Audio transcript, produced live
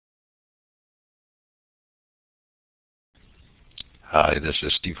Hi, this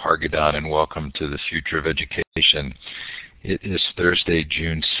is Steve Hargadon, and welcome to the Future of Education. It is Thursday,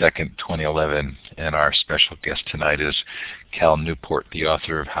 June 2nd, 2011, and our special guest tonight is Cal Newport, the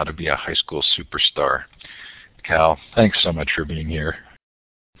author of How to Be a High School Superstar. Cal, thanks so much for being here.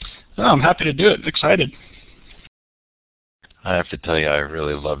 Oh, I'm happy to do it. Excited. I have to tell you, I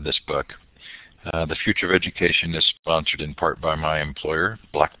really love this book. The Future of Education is sponsored in part by my employer,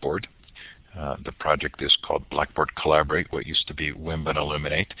 Blackboard. The project is called Blackboard Collaborate, what used to be Wimben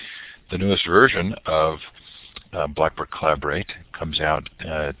Illuminate. The newest version of Blackboard Collaborate comes out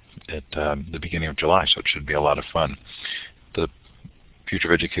at the beginning of July, so it should be a lot of fun. The Future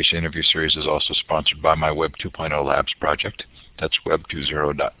of Education interview series is also sponsored by my Web 2.0 Labs project. That's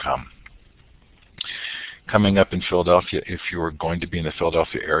web20.com. Coming up in Philadelphia, if you are going to be in the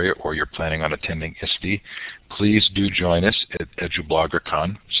Philadelphia area or you're planning on attending ISTE, please do join us at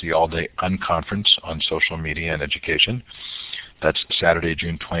EduBloggerCon, the all-day unconference on social media and education. That's Saturday,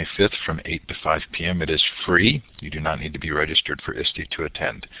 June 25th from 8 to 5 p.m. It is free. You do not need to be registered for ISTE to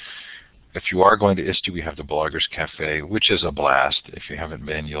attend. If you are going to ISTE, we have the Bloggers Cafe, which is a blast. If you haven't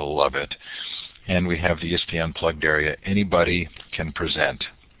been, you'll love it. And we have the ISTE Unplugged area. Anybody can present.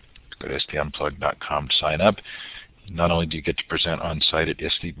 Go to ISTEUnplugged.com to sign up. Not only do you get to present on site at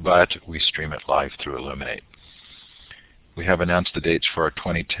ISTE, but we stream it live through Illuminate. We have announced the dates for our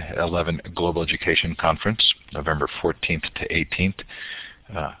 2011 Global Education Conference, November 14th to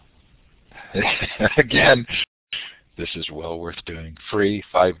 18th. Again, this is well worth doing. Free,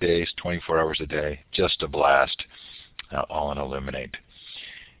 5 days, 24 hours a day, just a blast, all in Illuminate.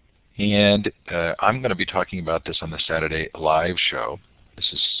 And I'm going to be talking about this on the Saturday live show.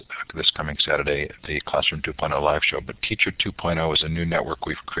 This is this coming Saturday, the Classroom 2.0 live show, but Teacher 2.0 is a new network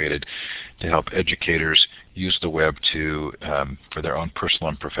we've created to help educators use the web to for their own personal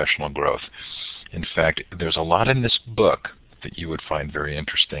and professional growth. In fact, there's a lot in this book that you would find very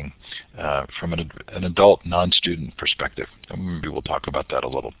interesting from an adult, non-student perspective. And maybe we'll talk about that a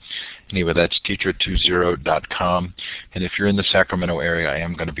little. Anyway, that's teacher20.com. And if you're in the Sacramento area, I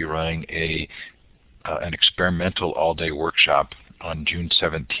am going to be running an experimental all-day workshop on June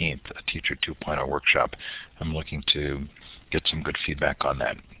 17th, a Teacher 2.0 workshop. I'm looking to get some good feedback on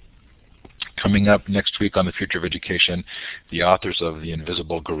that. Coming up next week on the Future of Education, the authors of The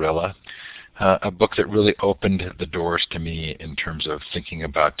Invisible Gorilla, a book that really opened the doors to me in terms of thinking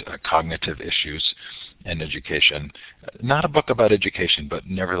about cognitive issues and education. Not a book about education, but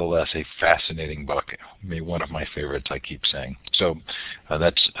nevertheless a fascinating book. Maybe one of my favorites, I keep saying. So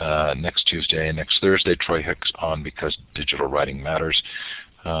that's next Tuesday. And next Thursday, Troy Hicks on Because Digital Writing Matters.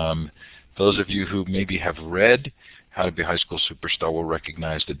 Those of you who maybe have read How to Be a High School Superstar will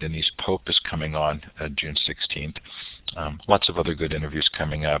recognize that Denise Pope is coming on June 16th. Lots of other good interviews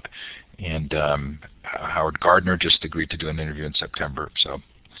coming up. And Howard Gardner just agreed to do an interview in September. So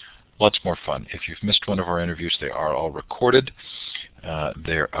lots more fun. If you've missed one of our interviews, they are all recorded.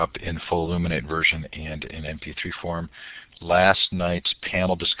 They're up in full Illuminate version and in MP3 form. Last night's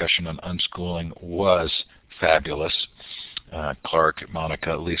panel discussion on unschooling was fabulous. Clark,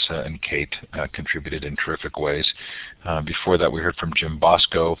 Monica, Lisa, and Kate contributed in terrific ways. Before that, we heard from Jim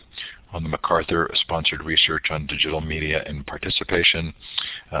Bosco on the MacArthur-sponsored research on digital media and participation.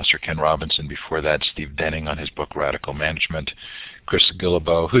 Sir Ken Robinson, before that, Steve Denning on his book Radical Management. Chris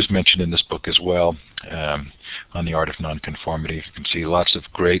Guillebeau, who's mentioned in this book as well, on the art of nonconformity. You can see lots of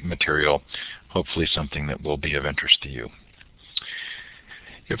great material, hopefully something that will be of interest to you.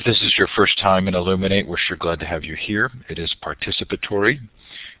 If this is your first time in Illuminate, we're sure glad to have you here. It is participatory.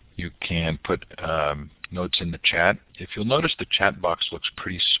 You can put notes in the chat. If you'll notice, the chat box looks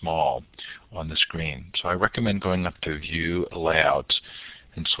pretty small on the screen. So I recommend going up to View Layouts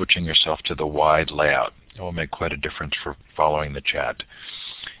and switching yourself to the wide layout. It will make quite a difference for following the chat.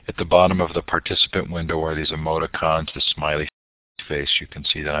 At the bottom of the participant window are these emoticons, the smiley face you can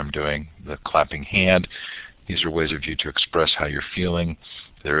see that I'm doing, the clapping hand. These are ways of you to express how you're feeling.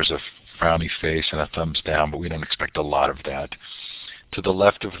 There is a frowny face and a thumbs down, but we don't expect a lot of that. To the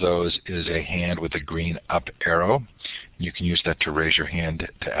left of those is a hand with a green up arrow. You can use that to raise your hand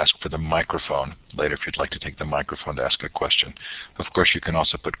to ask for the microphone later if you'd like to take the microphone to ask a question. Of course, you can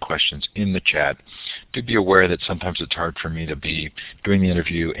also put questions in the chat. Do be aware that sometimes it's hard for me to be doing the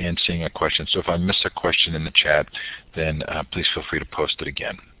interview and seeing a question. So if I miss a question in the chat, then please feel free to post it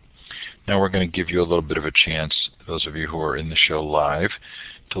again. Now we're going to give you a little bit of a chance, those of you who are in the show live,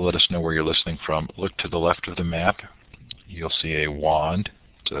 to let us know where you're listening from. Look to the left of the map. You'll see a wand.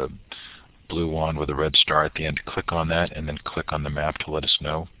 It's a blue wand with a red star at the end. Click on that and then click on the map to let us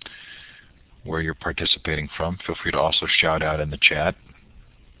know where you're participating from. Feel free to also shout out in the chat.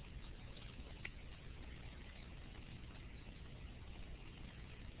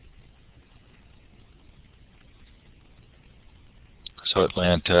 So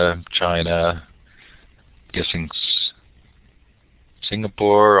Atlanta, China, guessing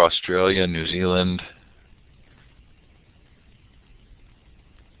Singapore, Australia, New Zealand.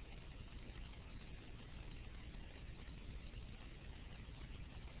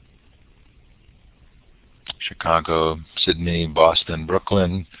 Chicago, Sydney, Boston,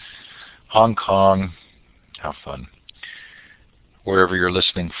 Brooklyn, Hong Kong. How fun. Wherever you're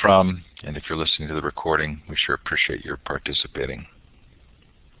listening from, and if you're listening to the recording, we sure appreciate your participating.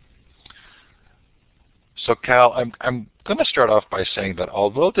 So Cal, I'm going to start off by saying that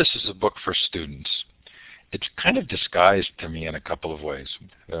although this is a book for students, it's kind of disguised to me in a couple of ways.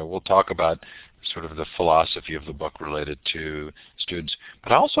 We'll talk about sort of the philosophy of the book related to students,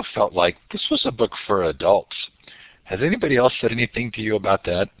 but I also felt like this was a book for adults. Has anybody else said anything to you about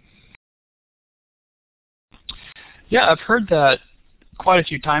that? Yeah, I've heard that quite a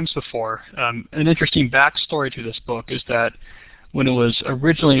few times before. An interesting backstory to this book is that when it was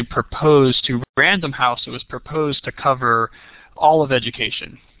originally proposed to Random House, it was proposed to cover all of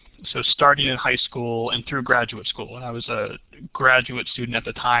education. So starting in high school and through graduate school. And I was a graduate student at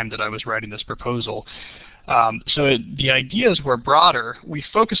the time that I was writing this proposal. The ideas were broader. We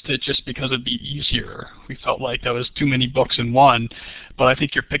focused it just because it'd be easier. We felt like that was too many books in one. But I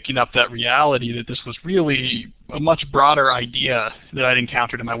think you're picking up that reality that this was really a much broader idea that I'd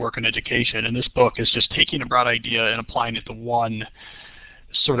encountered in my work in education. And this book is just taking a broad idea and applying it to one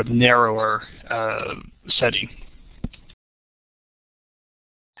sort of narrower setting.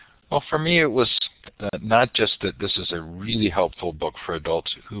 Well, for me, it was not just that this is a really helpful book for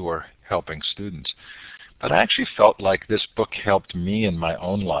adults who are helping students, but I actually felt like this book helped me in my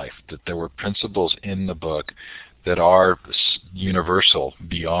own life, that there were principles in the book that are universal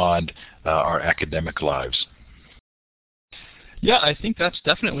beyond our academic lives. Yeah, I think that's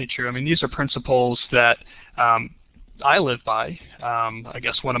definitely true. I mean, these are principles that I live by. I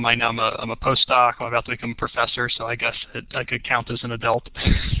guess one of mine, I'm a postdoc. I'm about to become a professor, so I guess I could count as an adult.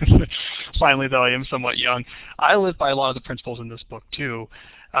 Finally, though, I am somewhat young. I live by a lot of the principles in this book, too.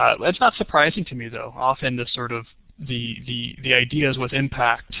 It's not surprising to me, though. Often the sort of the ideas with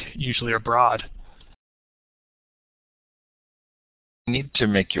impact usually are broad. I need to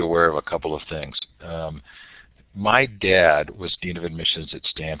make you aware of a couple of things. My dad was Dean of Admissions at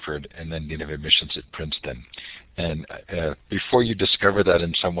Stanford and then Dean of Admissions at Princeton. And before you discover that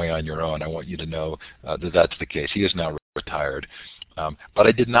in some way on your own, I want you to know that that's the case. He is now retired. But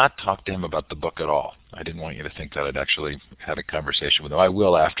I did not talk to him about the book at all. I didn't want you to think that I'd actually had a conversation with him. I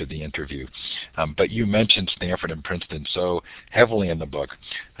will after the interview. But you mentioned Stanford and Princeton so heavily in the book,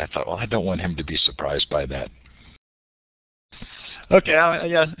 I thought, well, I don't want him to be surprised by that. Okay,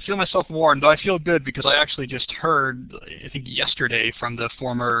 I feel myself warned, though I feel good because I actually just heard, I think yesterday, from the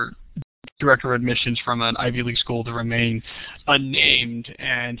former director of admissions from an Ivy League school to remain unnamed,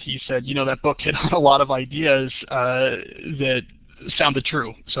 and he said, that book hit on a lot of ideas that sounded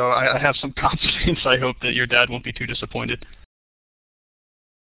true. So I have some confidence. I hope that your dad won't be too disappointed.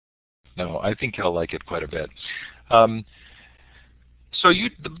 No, I think he'll like it quite a bit. So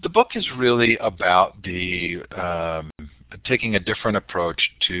the book is really about the taking a different approach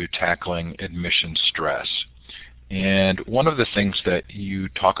to tackling admission stress. And one of the things that you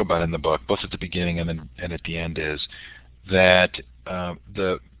talk about in the book, both at the beginning and at the end, is that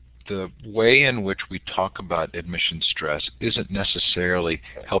the way in which we talk about admission stress isn't necessarily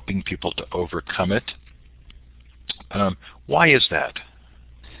helping people to overcome it. Why is that?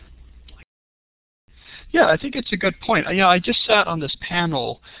 Yeah, I think it's a good point. I just sat on this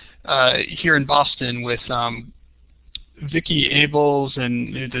panel here in Boston with Vicki Abels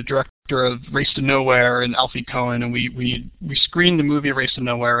and the director of Race to Nowhere and Alfie Cohen, and we screened the movie Race to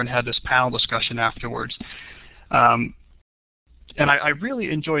Nowhere and had this panel discussion afterwards. And I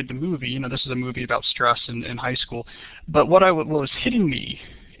really enjoyed the movie. This is a movie about stress in high school. But what was hitting me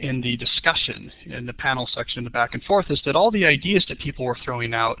in the discussion, in the panel section, the back and forth, is that all the ideas that people were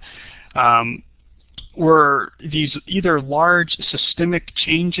throwing out were these either large systemic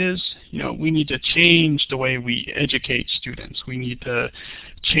changes. We need to change the way we educate students. We need to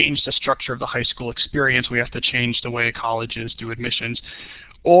change the structure of the high school experience. We have to change the way colleges do admissions.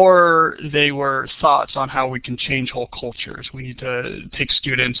 Or they were thoughts on how we can change whole cultures. We need to take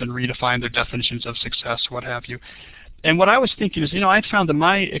students and redefine their definitions of success, what have you. And what I was thinking is, I'd found in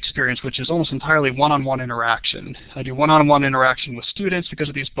my experience, which is almost entirely one-on-one interaction. I do one-on-one interaction with students because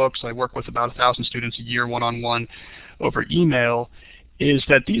of these books. I work with about 1,000 students a year one-on-one over email, is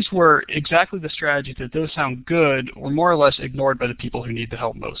that these were exactly the strategies that, though sound good, were more or less ignored by the people who need the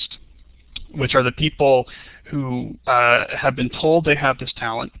help most, which are the people who have been told they have this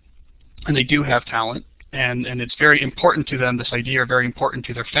talent, and they do have talent, and it's very important to them, this idea, very important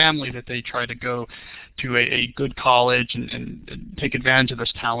to their family, that they try to go to a good college and take advantage of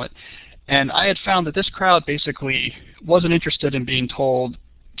this talent. And I had found that this crowd basically wasn't interested in being told,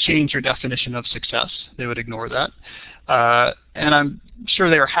 change your definition of success. They would ignore that. And I'm sure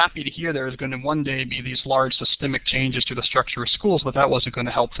they were happy to hear there was going to one day be these large systemic changes to the structure of schools, but that wasn't going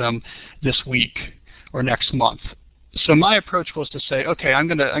to help them this week or next month. So my approach was to say, okay, I'm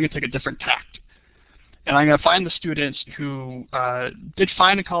going to take a different tact. And I'm going to find the students who did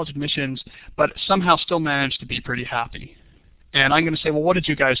fine in college admissions, but somehow still managed to be pretty happy. And I'm going to say, well, what did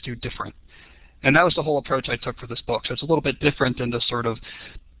you guys do different? And that was the whole approach I took for this book. So it's a little bit different than the sort of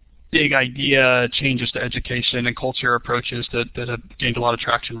big idea changes to education and culture approaches that have gained a lot of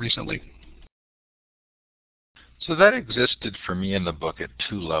traction recently. So that existed for me in the book at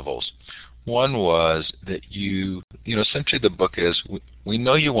two levels. One was that essentially the book is, we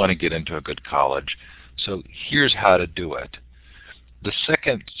know you want to get into a good college, so here's how to do it. The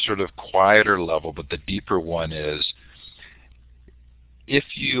second sort of quieter level, but the deeper one is, if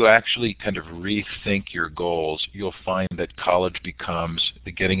you actually kind of rethink your goals, you'll find that college becomes,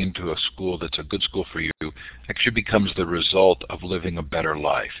 getting into a school that's a good school for you, actually becomes the result of living a better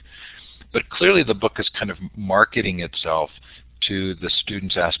life. But clearly the book is kind of marketing itself to the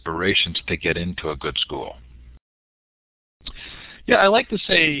students' aspirations to get into a good school. Yeah, I like to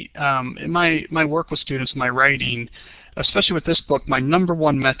say in my work with students, my writing, especially with this book, my number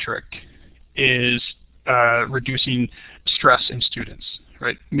one metric is reducing stress in students,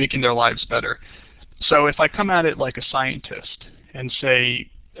 right? Making their lives better. So if I come at it like a scientist and say,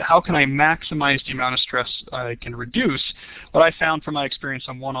 how can I maximize the amount of stress I can reduce? What I found from my experience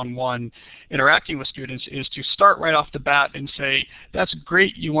on one-on-one interacting with students is to start right off the bat and say, that's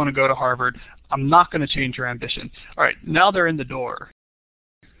great, you want to go to Harvard. I'm not going to change your ambition. All right, now they're in the door.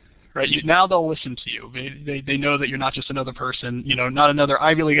 Right? Now they'll listen to you. They know that you're not just another person, not another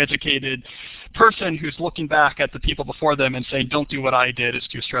Ivy League educated person who's looking back at the people before them and saying, don't do what I did, it's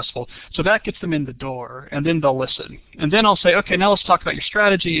too stressful. So that gets them in the door, and then they'll listen. And then I'll say, okay, now let's talk about your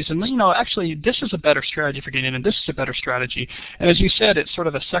strategies, and actually this is a better strategy for getting in, and this is a better strategy. And as you said, it's sort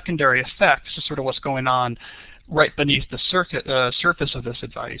of a secondary effect. This is sort of what's going on right beneath the surface of this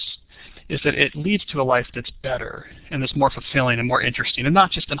advice, is that it leads to a life that's better and that's more fulfilling and more interesting. And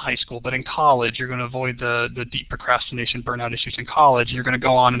not just in high school, but in college. You're going to avoid the deep procrastination, burnout issues in college. You're going to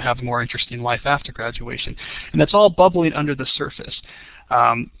go on and have a more interesting life after graduation. And that's all bubbling under the surface.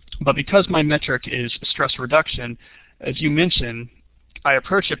 But because my metric is stress reduction, as you mentioned, I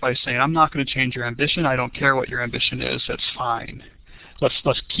approach it by saying, I'm not going to change your ambition. I don't care what your ambition is. That's fine.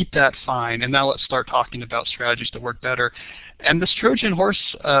 Let's keep that fine, and now let's start talking about strategies to work better. And this Trojan horse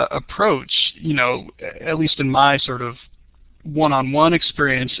approach, at least in my sort of one-on-one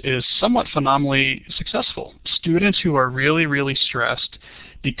experience, is somewhat phenomenally successful. Students who are really, really stressed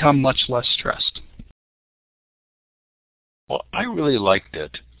become much less stressed. Well, I really liked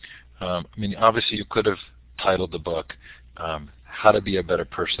it. Obviously you could have titled the book, How to Be a Better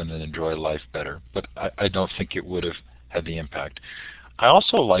Person and Enjoy Life Better, but I don't think it would have had the impact. I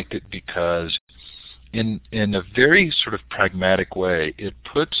also liked it because in a very sort of pragmatic way, it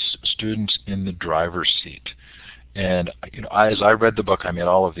puts students in the driver's seat. And as I read the book, I made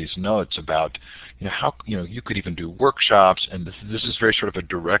all of these notes about how you could even do workshops, and this is very sort of a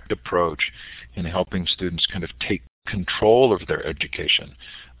direct approach in helping students kind of take control of their education.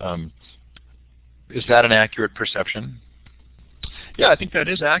 Is that an accurate perception? Yeah, I think that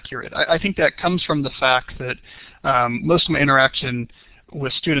is accurate. I think that comes from the fact that most of my interaction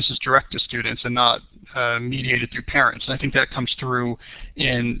with students is direct to students and not mediated through parents. And I think that comes through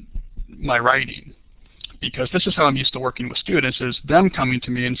in my writing, because this is how I'm used to working with students, is them coming to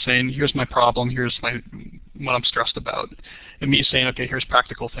me and saying, here's my problem, here's what I'm stressed about, and me saying, okay, here's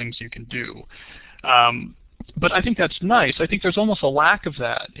practical things you can do. But I think that's nice. I think there's almost a lack of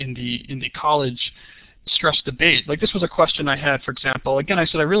that in the college stress debate. Like, this was a question I had, for example. Again, I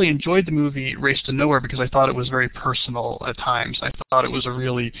said I really enjoyed the movie Race to Nowhere because I thought it was very personal at times. I thought it was a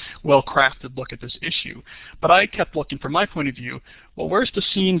really well-crafted look at this issue. But I kept looking from my point of view, well, where's the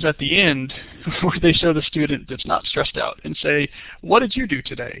scenes at the end where they show the student that's not stressed out and say, what did you do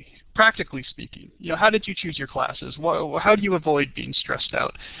today? Practically speaking, how did you choose your classes? How do you avoid being stressed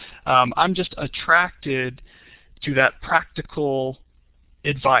out? I'm just attracted to that practical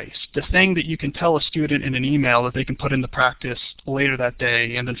advice, the thing that you can tell a student in an email that they can put into practice later that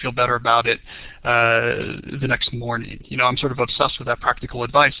day and then feel better about it the next morning. I'm sort of obsessed with that practical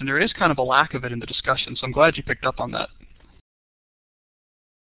advice, and there is kind of a lack of it in the discussion, so I'm glad you picked up on that.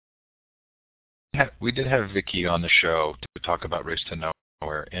 We did have Vicki on the show to talk about Race to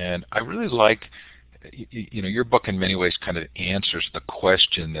Nowhere, and I really like your book in many ways kind of answers the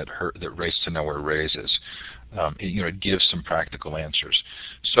question that Race to Nowhere raises. It gives some practical answers.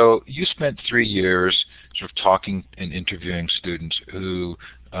 So you spent 3 years sort of talking and interviewing students who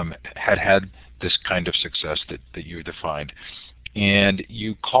had this kind of success that you defined, and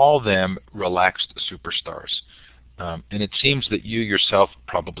you call them relaxed superstars. And it seems that you yourself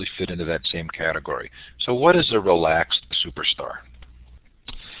probably fit into that same category. So what is a relaxed superstar?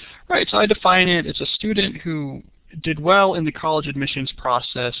 Right, so I define it as a student who did well in the college admissions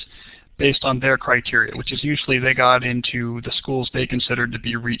process based on their criteria, which is usually they got into the schools they considered to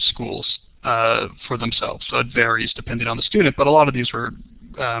be REACH schools for themselves. So it varies depending on the student, but a lot of these were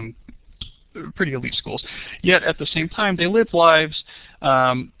pretty elite schools. Yet at the same time, they lived lives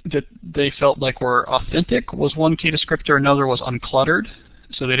that they felt like were authentic was one key descriptor. Another was uncluttered.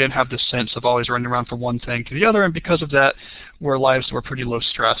 So they didn't have this sense of always running around from one thing to the other, and because of that, were lives that were pretty low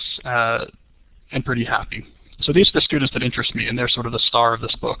stress and pretty happy. So these are the students that interest me, and they're sort of the star of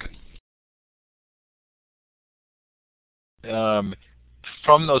this book. From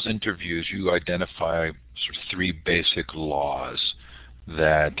those interviews, you identify sort of 3 basic laws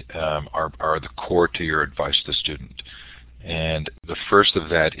that are the core to your advice to the student. And the first of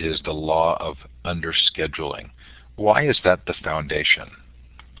that is the law of underscheduling. Why is that the foundation?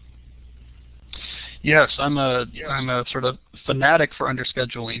 Yes, I'm a sort of fanatic for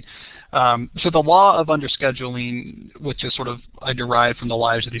underscheduling. So the law of underscheduling, which is sort of I derive from the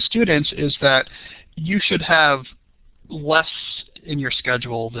lives of these students, is that you should have less in your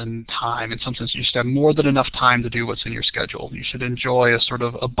schedule than time. In some sense, you should have more than enough time to do what's in your schedule. You should enjoy a sort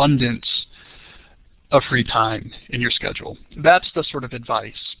of abundance of free time in your schedule. That's the sort of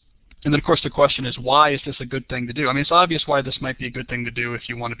advice. And then, of course, the question is, why is this a good thing to do? I mean, it's obvious why this might be a good thing to do if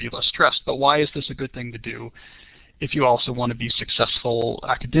you want to be less stressed, but why is this a good thing to do if you also want to be successful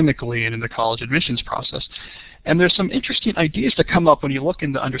academically and in the college admissions process? And there's some interesting ideas that come up when you look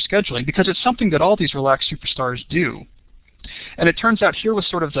into underscheduling, because it's something that all these relaxed superstars do. And it turns out here was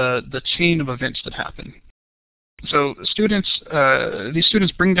sort of the chain of events that happen. So these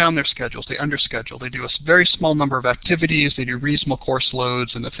students bring down their schedules. They underschedule. They do a very small number of activities. They do reasonable course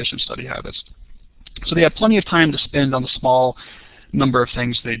loads and efficient study habits. So they have plenty of time to spend on the small number of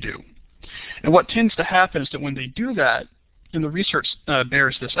things they do. And what tends to happen is that when they do that, and the research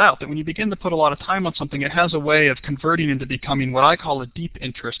bears this out, that when you begin to put a lot of time on something, it has a way of converting into becoming what I call a deep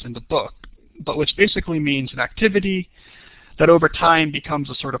interest in the book, but which basically means an activity that over time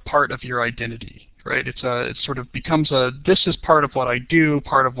becomes a sort of part of your identity. Right? It sort of becomes this is part of what I do,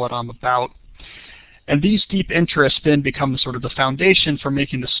 part of what I'm about. And these deep interests then become sort of the foundation for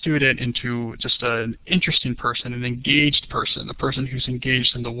making the student into just an interesting person, an engaged person, a person who's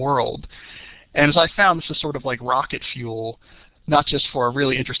engaged in the world. And as I found, this is sort of like rocket fuel, not just for a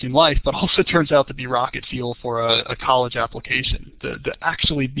really interesting life, but also turns out to be rocket fuel for a college application, to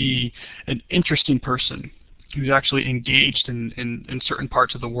actually be an interesting person who's actually engaged in certain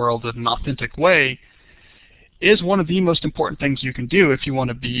parts of the world in an authentic way, is one of the most important things you can do if you want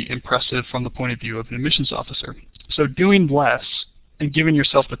to be impressive from the point of view of an admissions officer. So doing less and giving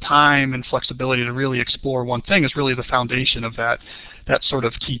yourself the time and flexibility to really explore one thing is really the foundation of that sort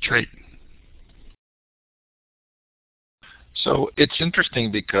of key trait. So it's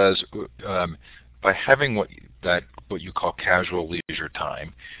interesting because by having what you call casual leisure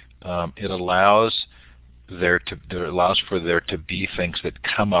time, it allows for there to be things that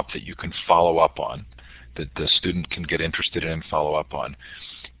come up that you can follow up on, that the student can get interested in and follow up on.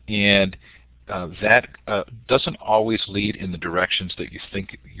 And that doesn't always lead in the directions that you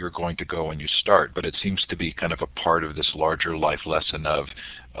think you're going to go when you start, but it seems to be kind of a part of this larger life lesson of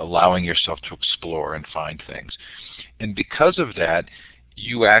allowing yourself to explore and find things. And because of that,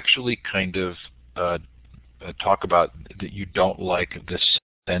 you actually kind of talk about that you don't like this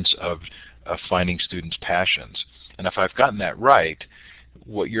sense of finding students' passions. And if I've gotten that right,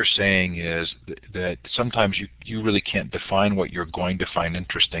 what you're saying is that sometimes you really can't define what you're going to find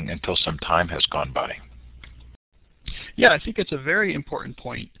interesting until some time has gone by. Yeah, I think it's a very important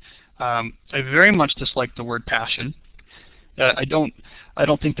point. I very much dislike the word passion. I don't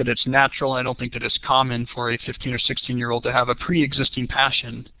think that it's natural. I don't think that it's common for a 15 or 16-year-old to have a pre-existing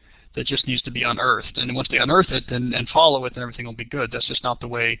passion that just needs to be unearthed. And once they unearth it and follow it, then everything will be good. That's just not the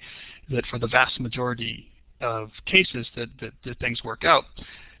way that for the vast majority of cases that things work out.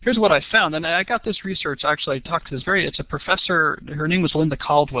 Here's what I found, and I got this research, actually I talked to it's a professor, her name was Linda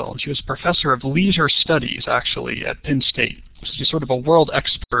Caldwell, and she was a professor of leisure studies actually at Penn State. So she's sort of a world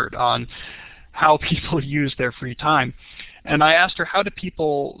expert on how people use their free time. And I asked her, how do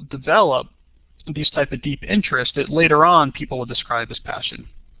people develop these type of deep interests that later on people would describe as passion?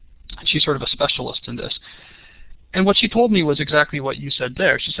 She's sort of a specialist in this. And what she told me was exactly what you said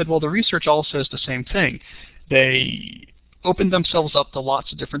there. She said, well, the research all says the same thing. They open themselves up to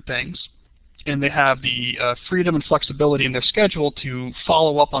lots of different things, and they have the freedom and flexibility in their schedule to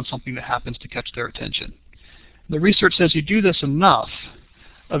follow up on something that happens to catch their attention. The research says you do this enough,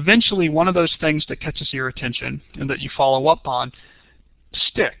 eventually one of those things that catches your attention and that you follow up on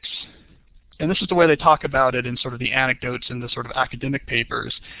sticks. And this is the way they talk about it in sort of the anecdotes in the sort of academic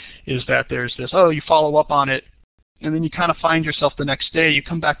papers, is that there's this, oh, you follow up on it, and then you kind of find yourself the next day, you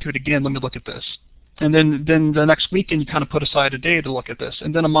come back to it again, let me look at this. And then the next weekend, you kind of put aside a day to look at this.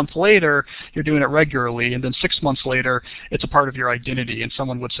 And then a month later, you're doing it regularly. And then 6 months later, it's a part of your identity. And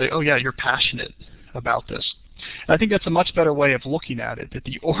someone would say, oh, yeah, you're passionate about this. And I think that's a much better way of looking at it, that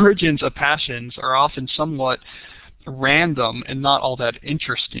the origins of passions are often somewhat random and not all that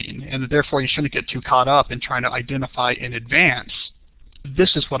interesting. And therefore, you shouldn't get too caught up in trying to identify in advance,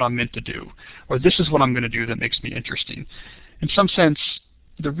 this is what I'm meant to do, or this is what I'm going to do that makes me interesting. In some sense,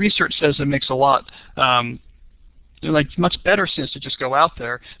 the research says it makes a lot, much better sense to just go out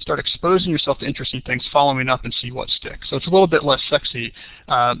there, start exposing yourself to interesting things, following up, and see what sticks. So it's a little bit less sexy,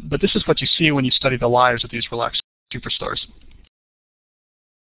 but this is what you see when you study the lives of these relaxed superstars.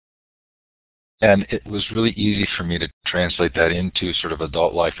 And it was really easy for me to translate that into sort of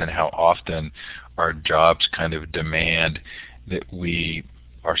adult life and how often our jobs kind of demand that we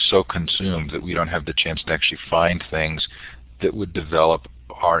are so consumed that we don't have the chance to actually find things that would develop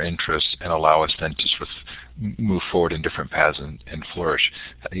our interests and allow us then to sort of move forward in different paths and flourish.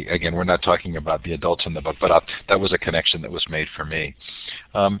 Again, we're not talking about the adults in the book, but that was a connection that was made for me.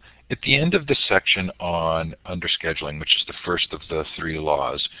 At the end of this section on underscheduling, which is the first of the 3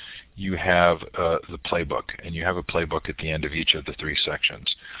 laws, you have the playbook, and you have a playbook at the end of each of the 3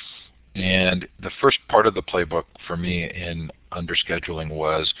 sections. And the first part of the playbook for me in underscheduling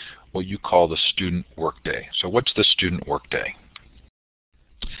was what you call the student workday. So what's the student workday?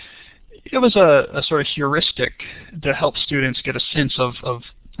 It was a sort of heuristic to help students get a sense of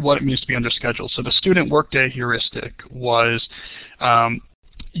what it means to be underscheduled. So the student workday heuristic was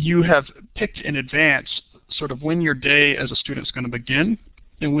you have picked in advance sort of when your day as a student is going to begin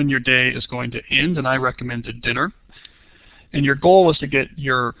and when your day is going to end, and I recommended dinner. And your goal was to get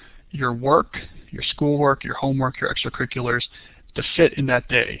your work, your schoolwork, your homework, your extracurriculars to fit in that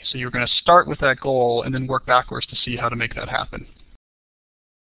day. So you're going to start with that goal and then work backwards to see how to make that happen.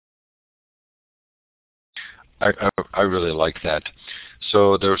 I really like that.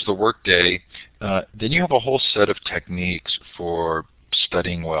 So there's the work day. Then you have a whole set of techniques for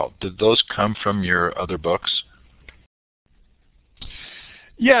studying well. Did those come from your other books?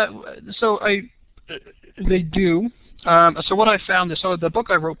 Yeah, so they do. So what I found is, so the book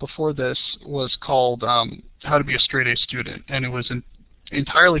I wrote before this was called How to Be a Straight A Student, and it was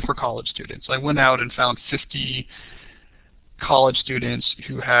entirely for college students. I went out and found 50 college students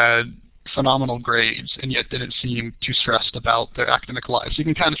who had phenomenal grades and yet didn't seem too stressed about their academic lives. You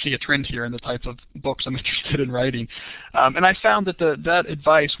can kind of see a trend here in the type of books I'm interested in writing. And I found that that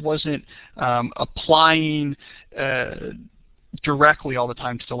advice wasn't applying directly all the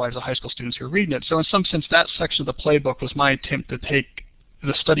time to the lives of high school students who are reading it. So in some sense, that section of the playbook was my attempt to take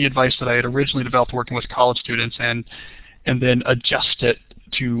the study advice that I had originally developed working with college students and then adjust it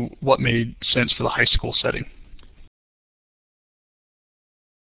to what made sense for the high school setting.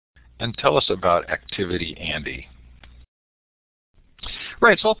 And tell us about Activity Andy.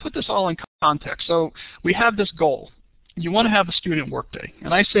 Right, so I'll put this all in context. So we have this goal. You want to have a student workday.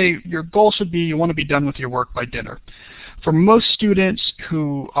 And I say your goal should be you want to be done with your work by dinner. For most students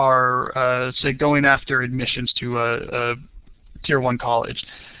who are, say, going after admissions to a Tier 1 college,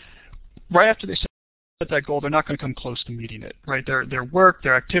 right after they set that goal, they're not going to come close to meeting it. Right? Their work,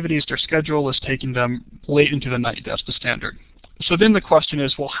 their activities, their schedule is taking them late into the night. That's the standard. So then the question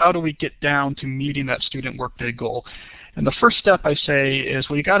is, well, how do we get down to meeting that student workday goal? And the first step I say is,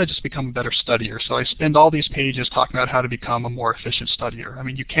 well, you got to just become a better studier. So I spend all these pages talking about how to become a more efficient studier. I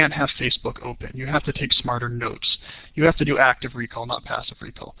mean, you can't have Facebook open. You have to take smarter notes. You have to do active recall, not passive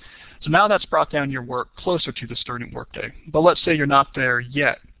recall. So now that's brought down your work closer to the student workday. But let's say you're not there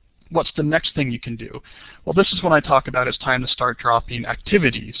yet. What's the next thing you can do? Well, this is when I talk about it's time to start dropping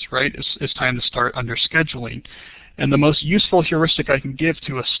activities, right? It's time to start underscheduling. And the most useful heuristic I can give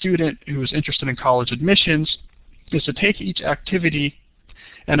to a student who is interested in college admissions is to take each activity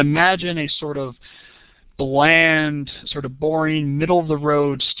and imagine a sort of bland, sort of boring,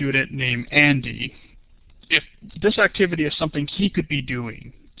 middle-of-the-road student named Andy. If this activity is something he could be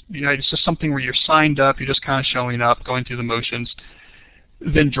doing, you know, it's just something where you're signed up, you're just kind of showing up, going through the motions,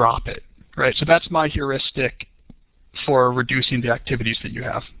 then drop it, right? So that's my heuristic for reducing the activities that you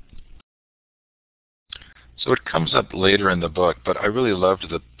have. So it comes up later in the book, but I really loved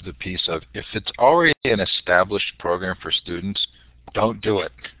the piece of, if it's already an established program for students, don't do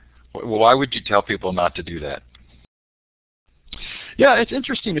it. Why would you tell people not to do that? Yeah, it's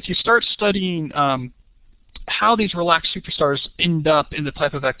interesting. If you start studying how these relaxed superstars end up in the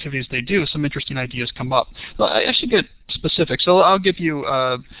type of activities they do, some interesting ideas come up. Well, I should get specific. So I'll give you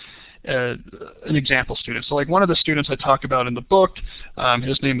an example student. So like one of the students I talk about in the book,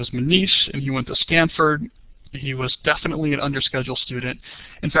 his name is Manish, and he went to Stanford. He was definitely an underscheduled student.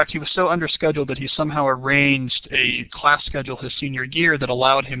 In fact, he was so underscheduled that he somehow arranged a class schedule his senior year that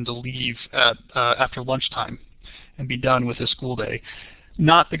allowed him to leave at after lunchtime and be done with his school day.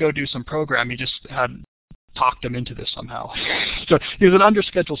 Not to go do some program, he just had talked him into this somehow. So he was an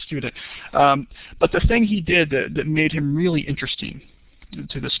underscheduled student. But the thing he did that made him really interesting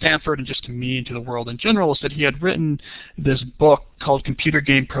to the Stanford and just to me and to the world in general is that he had written this book called Computer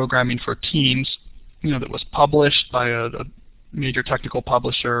Game Programming for Teens, that was published by a major technical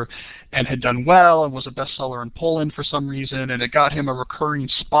publisher and had done well and was a bestseller in Poland for some reason, and it got him a recurring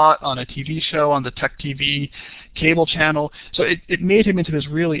spot on a TV show on the Tech TV cable channel. So it made him into this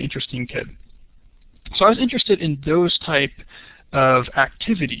really interesting kid. So I was interested in those type of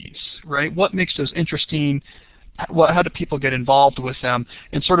activities, right? What makes those interesting? How do people get involved with them?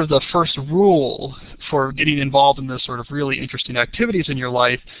 And sort of the first rule for getting involved in this sort of really interesting activities in your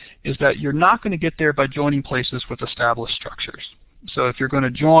life is that you're not going to get there by joining places with established structures. So if you're going to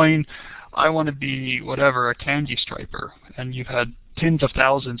join, I want to be whatever, a candy striper, and you've had tens of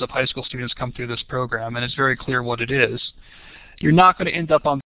thousands of high school students come through this program, and it's very clear what it is, you're not going to end up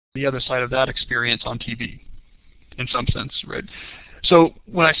on the other side of that experience on TV, in some sense, right? So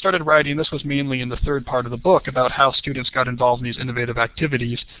when I started writing, this was mainly in the third part of the book about how students got involved in these innovative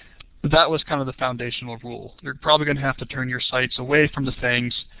activities. That was kind of the foundational rule. You're probably going to have to turn your sights away from the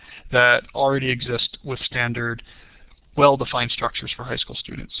things that already exist with standard, well-defined structures for high school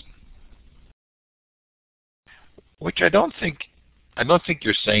students. Which I don't think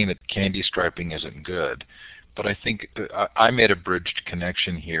you're saying that candy striping isn't good, but I think I made a bridged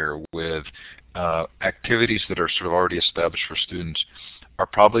connection here with activities that are sort of already established for students are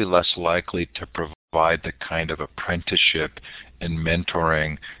probably less likely to provide the kind of apprenticeship and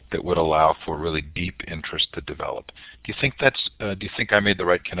mentoring that would allow for really deep interest to develop. Do you think I made the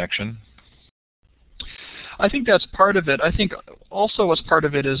right connection? I think that's part of it. I think also what's part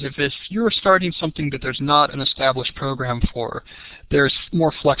of it is if you're starting something that there's not an established program for, there's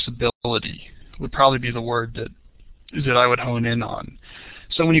more flexibility would probably be the word that I would hone in on.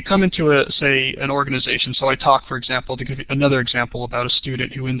 So when you come into say an organization, so I talk, for example, to give you another example about a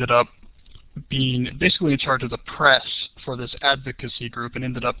student who ended up being basically in charge of the press for this advocacy group and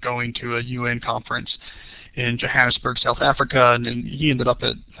ended up going to a UN conference in Johannesburg, South Africa, and then he ended up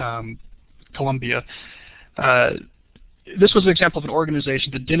at Columbia. This was an example of an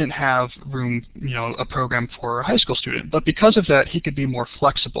organization that didn't have room, a program for a high school student. But because of that, he could be more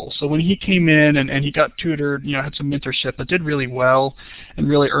flexible. So when he came in and he got tutored, had some mentorship, but did really well and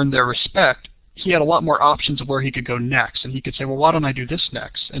really earned their respect, he had a lot more options of where he could go next. And he could say, well, why don't I do this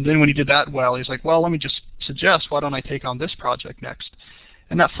next? And then when he did that well, he's like, well, let me just suggest, why don't I take on this project next?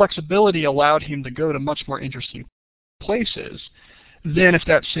 And that flexibility allowed him to go to much more interesting places than if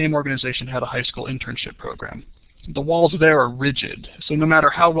that same organization had a high school internship program. The walls there are rigid, so no matter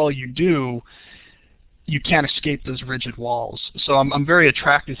how well you do, you can't escape those rigid walls. So I'm very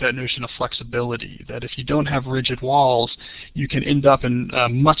attracted to that notion of flexibility, that if you don't have rigid walls, you can end up in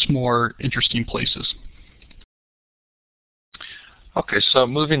much more interesting places. Okay, so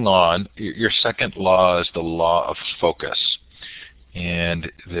moving on, your second law is the law of focus.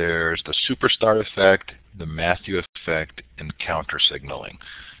 And there's the superstar effect, the Matthew effect, and counter signaling.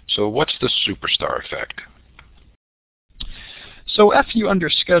 So what's the superstar effect? So after you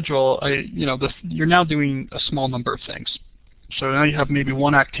underschedule, you're now doing a small number of things. So now you have maybe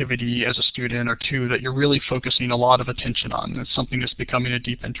one activity as a student or two that you're really focusing a lot of attention on. It's something that's becoming a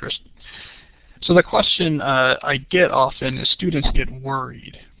deep interest. So the question I get often is students get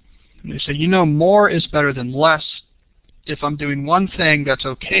worried. And they say, more is better than less. If I'm doing one thing, that's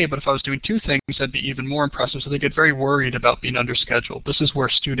okay, but if I was doing two things, that'd be even more impressive. So they get very worried about being underscheduled. This is where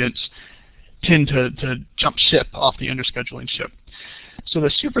students tend to jump ship off the underscheduling ship. So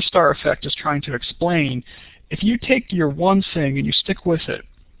the superstar effect is trying to explain, if you take your one thing and you stick with it,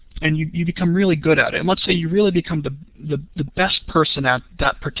 and you become really good at it, and let's say you really become the best person at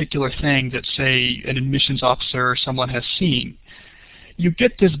that particular thing that, say, an admissions officer or someone has seen, you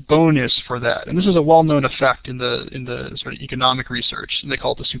get this bonus for that. And this is a well-known effect in the sort of economic research, and they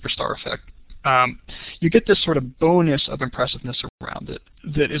call it the superstar effect. you get this sort of bonus of impressiveness around it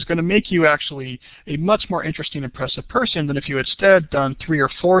that is going to make you actually a much more interesting, impressive person than if you had instead done 3 or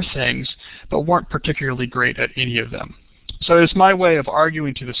 4 things but weren't particularly great at any of them. So it's my way of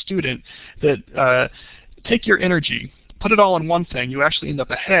arguing to the student that take your energy, put it all in one thing, you actually end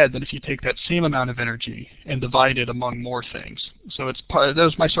up ahead than if you take that same amount of energy and divide it among more things. So that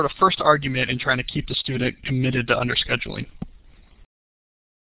was my sort of first argument in trying to keep the student committed to underscheduling.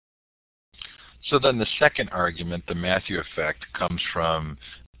 So then the second argument, the Matthew effect, comes from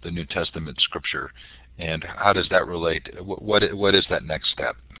the New Testament scripture. And how does that relate? What is that next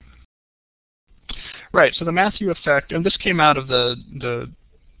step? Right, so the Matthew effect, and this came out of the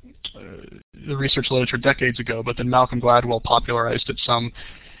research literature decades ago, but then Malcolm Gladwell popularized it some,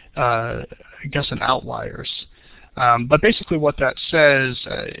 I guess, in Outliers. But basically what that says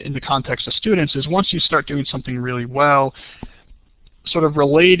in the context of students is once you start doing something really well, sort of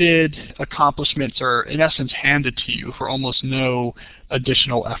related accomplishments are in essence handed to you for almost no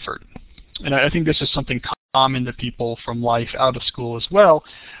additional effort. And I think this is something common to people from life out of school as well.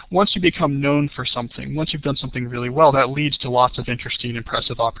 Once you become known for something, once you've done something really well, that leads to lots of interesting,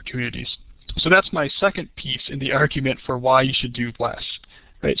 impressive opportunities. So that's my second piece in the argument for why you should do less.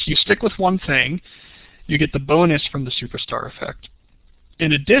 Right? So you stick with one thing, you get the bonus from the superstar effect.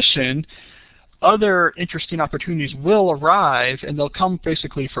 In addition, other interesting opportunities will arrive, and they'll come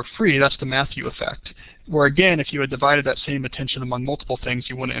basically for free. That's the Matthew effect. Where again, if you had divided that same attention among multiple things,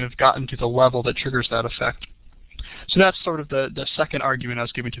 you wouldn't have gotten to the level that triggers that effect. So that's sort of the second argument I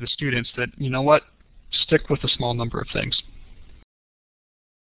was giving to the students, that, you know what, stick with a small number of things.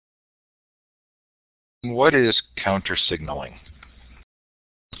 What is counter-signaling?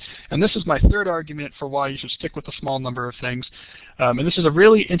 And this is my third argument for why you should stick with a small number of things. And this is a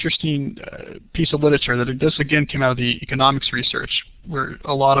really interesting piece of literature that this again came out of the economics research, where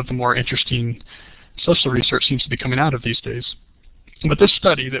a lot of the more interesting social research seems to be coming out of these days. But this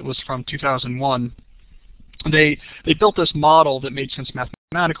study that was from 2001, they built this model that made sense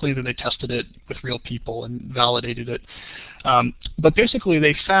mathematically, then they tested it with real people and validated it. But basically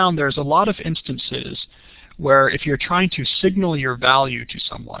they found there's a lot of instances where if you're trying to signal your value to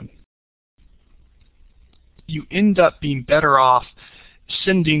someone, you end up being better off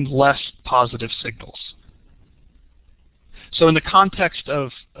sending less positive signals. So in the context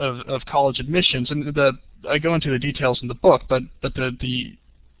of college admissions, and I go into the details in the book, but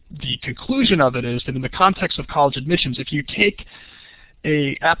the conclusion of it is that in the context of college admissions, if you take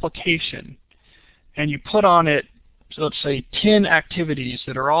a application and you put on it, so let's say 10 activities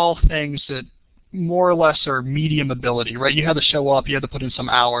that are all things that more or less are medium ability, right? You have to show up, you have to put in some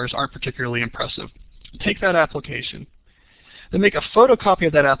hours, aren't particularly impressive. Take that application. Then make a photocopy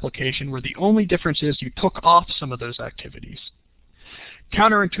of that application where the only difference is you took off some of those activities.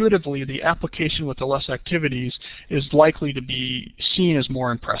 Counterintuitively, the application with the less activities is likely to be seen as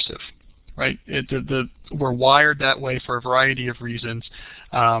more impressive, right? We're wired that way for a variety of reasons,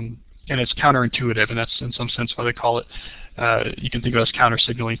 and it's counterintuitive, and that's in some sense why they call it, you can think of it as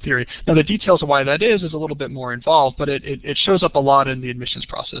counter-signaling theory. Now the details of why that is a little bit more involved, but it shows up a lot in the admissions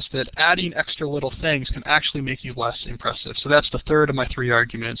process, that adding extra little things can actually make you less impressive. So that's the third of my 3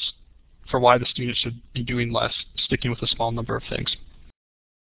 arguments for why the student should be doing less, sticking with a small number of things.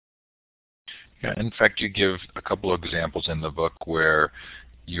 Yeah, in fact, you give a couple of examples in the book where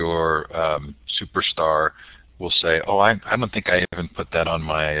your superstar will say, oh, I don't think I even put that on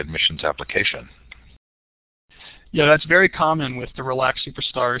my admissions application. Yeah, that's very common with the relaxed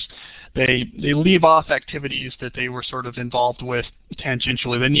superstars. They leave off activities that they were sort of involved with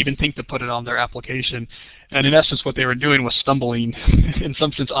tangentially. They didn't even think to put it on their application. And in essence, what they were doing was stumbling, in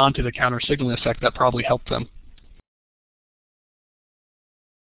some sense, onto the counter-signaling effect that probably helped them.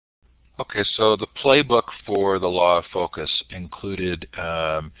 Okay, so the playbook for the law of focus included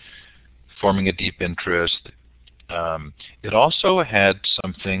forming a deep interest. It also had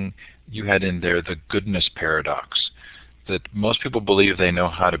something you had in there, the goodness paradox, that most people believe they know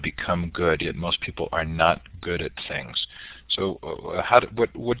how to become good, yet most people are not good at things. So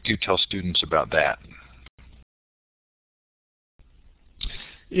what do you tell students about that?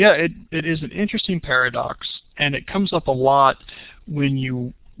 Yeah, it is an interesting paradox, and it comes up a lot when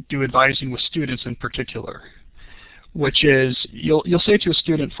you do advising with students in particular, which is you'll say to a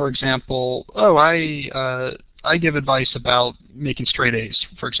student, for example, oh, I give advice about making straight A's,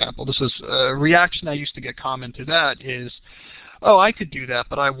 for example. This is a reaction I used to get common to that is, oh, I could do that,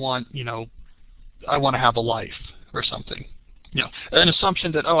 but I want to have a life or something. An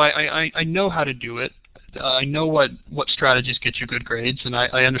assumption that, oh, I know how to do it. I know what strategies get you good grades, and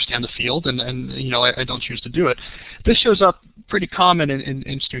I understand the field, and I don't choose to do it. This shows up pretty common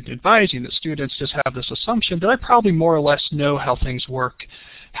in student advising, that students just have this assumption that I probably more or less know how things work,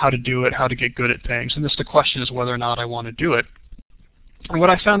 how to do it, how to get good at things, and the question is whether or not I want to do it. And what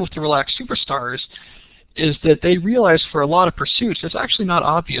I found with the Relaxed Superstars is that they realize for a lot of pursuits, it's actually not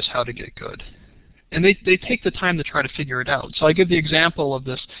obvious how to get good. And they take the time to try to figure it out. So I give the example of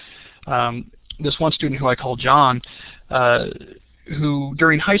this this one student who I call John, who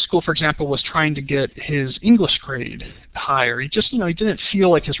during high school, for example, was trying to get his English grade higher. He just, he didn't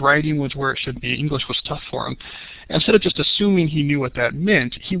feel like his writing was where it should be. English was tough for him. And instead of just assuming he knew what that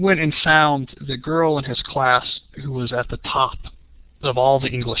meant, he went and found the girl in his class who was at the top of all the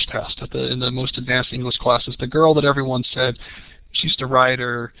English tests, in the most advanced English classes, the girl that everyone said, she's the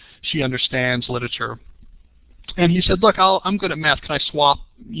writer, she understands literature. And he said, look, I'm good at math. Can I swap,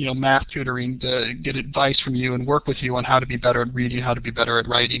 math tutoring to get advice from you and work with you on how to be better at reading, how to be better at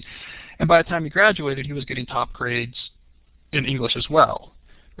writing? And by the time he graduated, he was getting top grades in English as well,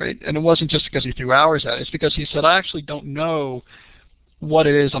 right? And it wasn't just because he threw hours at it. It's because he said, I actually don't know what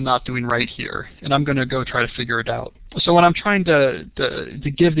it is I'm not doing right here, and I'm going to go try to figure it out. So when I'm trying to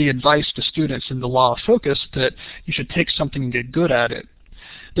give the advice to students in the law of focus that you should take something and get good at it,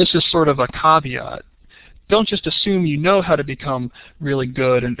 this is sort of a caveat. Don't just assume you know how to become really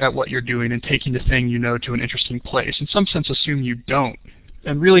good at what you're doing and taking the thing you know to an interesting place. In some sense, assume you don't.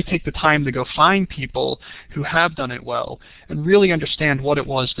 And really take the time to go find people who have done it well and really understand what it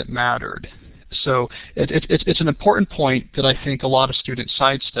was that mattered. So it's an important point that I think a lot of students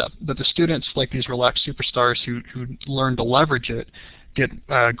sidestep, that the students like these Relaxed Superstars who learn to leverage it get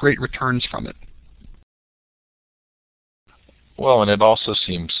great returns from it. Well, and it also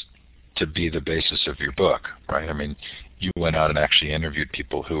seems to be the basis of your book, right? I mean, you went out and actually interviewed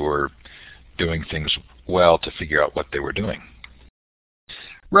people who were doing things well to figure out what they were doing.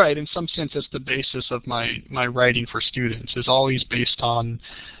 Right. In some sense, it's the basis of my writing for students, is always based on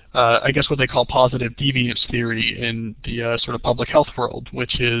I guess what they call positive deviance theory in the sort of public health world,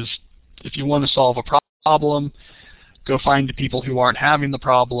 which is if you want to solve a problem, go find the people who aren't having the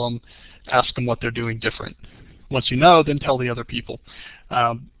problem, ask them what they're doing different. Once you know, then tell the other people.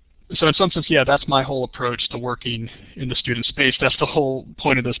 So in some sense, yeah, that's my whole approach to working in the student space. That's the whole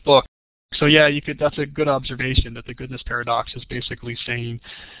point of this book. So yeah, that's a good observation, that the goodness paradox is basically saying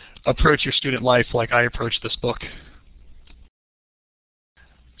approach your student life like I approach this book.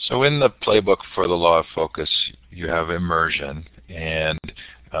 So in the playbook for the law of focus, you have immersion, and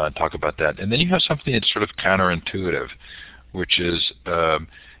talk about that. And then you have something that's sort of counterintuitive, which is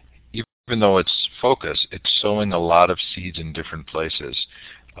even though it's focus, it's sowing a lot of seeds in different places,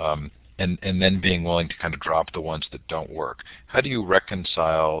 and then being willing to kind of drop the ones that don't work. How do you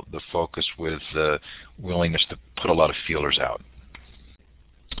reconcile the focus with the willingness to put a lot of feelers out?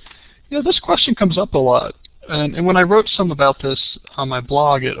 Yeah, this question comes up a lot. And when I wrote some about this on my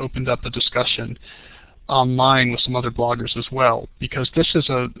blog, it opened up a discussion online with some other bloggers as well, because this is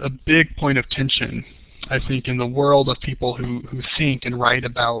a big point of tension, I think, in the world of people who think and write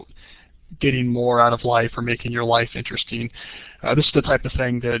about getting more out of life or making your life interesting. This is the type of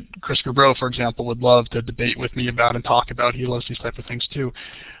thing that Chris Gabreau, for example, would love to debate with me about and talk about. He loves these type of things too.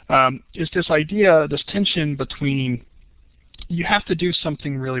 Is this idea, this tension between you have to do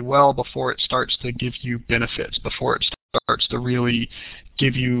something really well before it starts to give you benefits, before it starts to really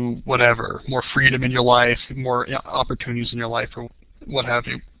give you whatever, more freedom in your life, more opportunities in your life, or what have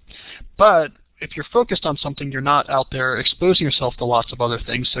you. But if you're focused on something, you're not out there exposing yourself to lots of other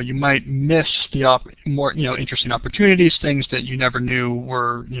things, so you might miss the more interesting opportunities, things that you never knew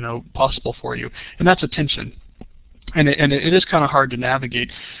were possible for you, and that's a tension, and it is kind of hard to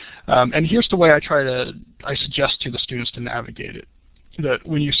navigate. And here's the way I suggest to the students to navigate it. That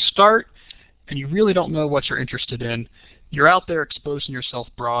when you start and you really don't know what you're interested in, you're out there exposing yourself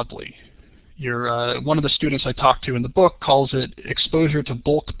broadly. One of the students I talked to in the book calls it exposure to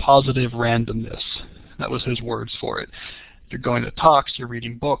bulk positive randomness. That was his words for it. You're going to talks, you're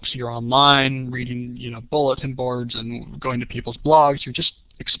reading books, you're online, reading bulletin boards and going to people's blogs. You're just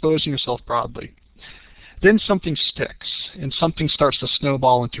exposing yourself broadly. Then something sticks, and something starts to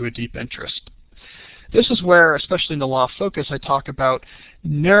snowball into a deep interest. This is where, especially in the law of focus, I talk about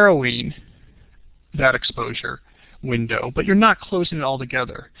narrowing that exposure window, but you're not closing it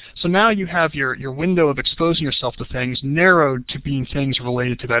altogether. So now you have your window of exposing yourself to things narrowed to being things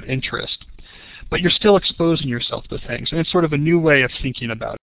related to that interest. But you're still exposing yourself to things, and it's sort of a new way of thinking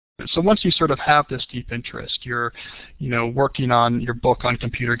about it. So once you sort of have this deep interest, you're working on your book on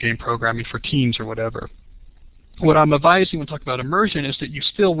computer game programming for teens or whatever, what I'm advising when talking about immersion is that you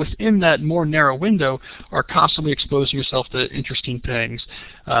still, within that more narrow window, are constantly exposing yourself to interesting things.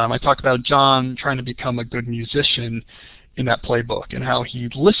 I talked about John trying to become a good musician in that playbook, and how he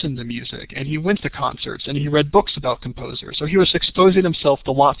listened to music, and he went to concerts, and he read books about composers. So he was exposing himself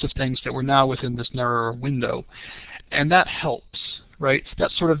to lots of things that were now within this narrower window. And that helps, right?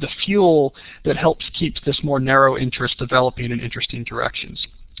 That's sort of the fuel that helps keep this more narrow interest developing in interesting directions.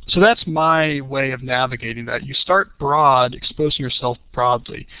 So that's my way of navigating that. You start broad, exposing yourself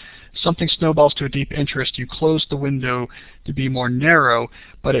broadly. Something snowballs to a deep interest, you close the window to be more narrow,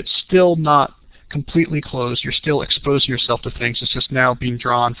 but it's still not completely closed. You're still exposing yourself to things. It's just now being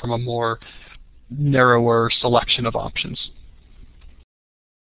drawn from a more narrower selection of options.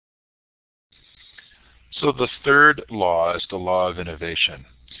 So the third law is the law of innovation.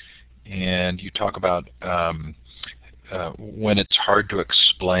 And you talk about when it's hard to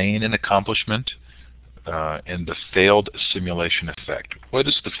explain an accomplishment and the failed simulation effect. What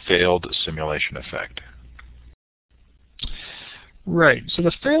is the failed simulation effect? Right. So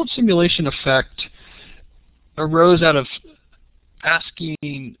the failed simulation effect arose out of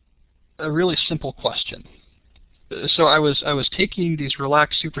asking a really simple question. So I was taking these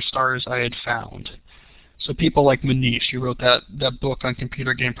relaxed superstars I had found. So people like Manish, who wrote that book on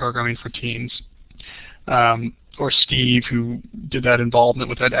computer game programming for teens, or Steve, who did that involvement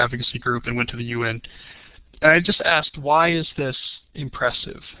with that advocacy group and went to the UN. And I just asked, why is this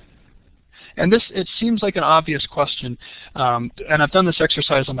impressive? And it seems like an obvious question, and I've done this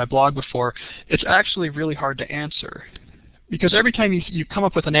exercise on my blog before. It's actually really hard to answer, because every time you come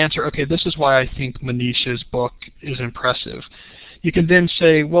up with an answer, okay, this is why I think Manish's book is impressive, you can then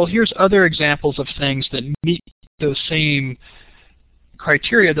say, well, here's other examples of things that meet those same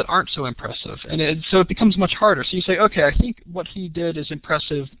criteria that aren't so impressive. And so it becomes much harder. So you say, okay, I think what he did is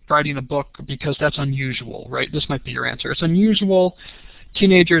impressive writing a book because that's unusual, right? This might be your answer. It's unusual.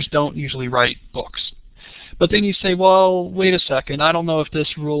 Teenagers don't usually write books. But then you say, well, wait a second. I don't know if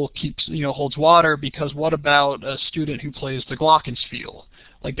this rule holds water, because what about a student who plays the glockenspiel?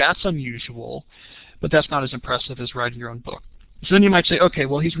 Like, that's unusual, but that's not as impressive as writing your own book. So then you might say, okay,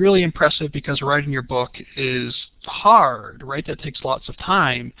 well, he's really impressive because writing your book is hard, right? That takes lots of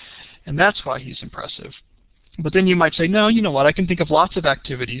time, and that's why he's impressive. But then you might say, no, you know what? I can think of lots of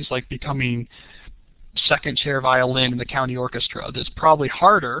activities, like becoming second chair violin in the county orchestra, that's probably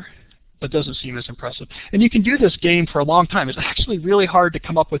harder, but doesn't seem as impressive. And you can do this game for a long time. It's actually really hard to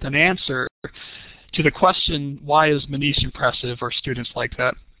come up with an answer to the question, why is Manish impressive, or students like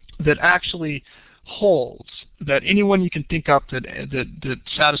that, that actually holds, that anyone you can think up that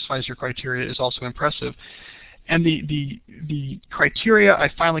satisfies your criteria is also impressive. And the criteria I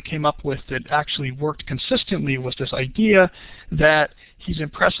finally came up with that actually worked consistently was this idea that he's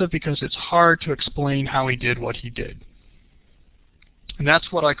impressive because it's hard to explain how he did what he did. And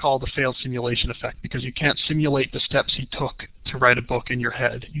that's what I call the failed simulation effect, because you can't simulate the steps he took to write a book in your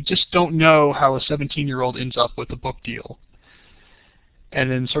head. You just don't know how a 17-year-old ends up with a book deal.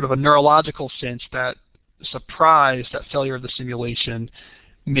 And in sort of a neurological sense, that surprise, that failure of the simulation,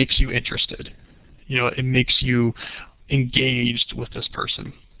 makes you interested. It makes you engaged with this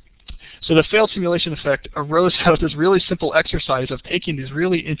person. So the failed simulation effect arose out of this really simple exercise of taking these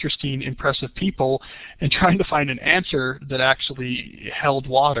really interesting, impressive people and trying to find an answer that actually held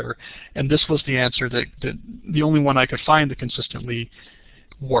water. And this was the answer that the only one I could find that consistently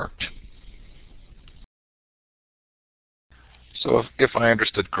worked. So if I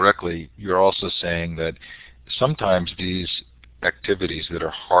understood correctly, you're also saying that sometimes these activities that are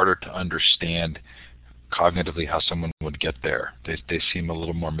harder to understand cognitively how someone would get there, they seem a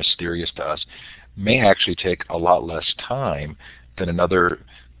little more mysterious to us, may actually take a lot less time than another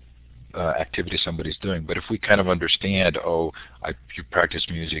activity somebody's doing. But if we kind of understand, you practice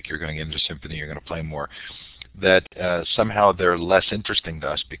music, you're going to get into symphony, you're going to play more, that somehow they're less interesting to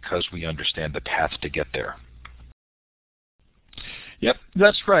us because we understand the path to get there. Yep,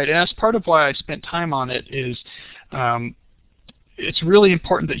 that's right. And that's part of why I spent time on it is it's really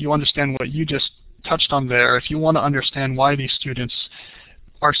important that you understand what you just touched on there. If you want to understand why these students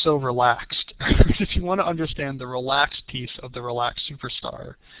are so relaxed, if you want to understand the relaxed piece of the relaxed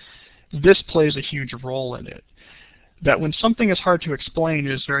superstar, this plays a huge role in it. That when something is hard to explain,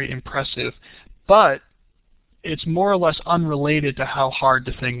 it is very impressive, but it's more or less unrelated to how hard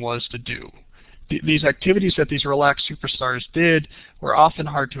the thing was to do. These activities that these relaxed superstars did were often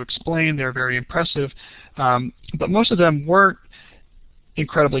hard to explain. They're very impressive, but most of them weren't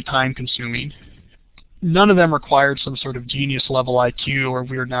incredibly time-consuming. None of them required some sort of genius-level IQ or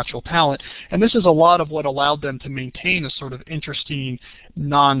weird natural talent, and this is a lot of what allowed them to maintain a sort of interesting,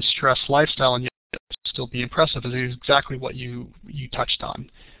 non-stress lifestyle and yet still be impressive is exactly what you touched on.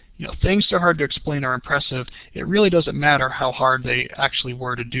 Things that are hard to explain are impressive. It really doesn't matter how hard they actually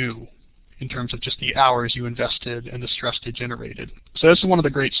were to do in terms of just the hours you invested and the stress they generated. So this is one of the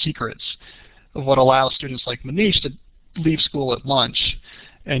great secrets of what allows students like Manish to leave school at lunch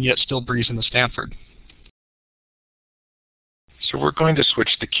and yet still breeze into Stanford. So we're going to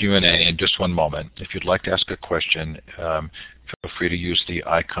switch to Q&A in just one moment. If you'd like to ask a question, feel free to use the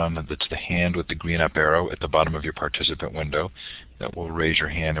icon that's the hand with the green up arrow at the bottom of your participant window. That will raise your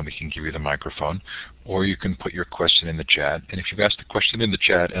hand and we can give you the microphone. Or you can put your question in the chat. And if you've asked a question in the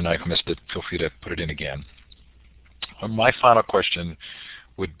chat and I've missed it, feel free to put it in again. My final question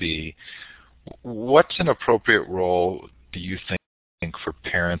would be, what's an appropriate role do you think for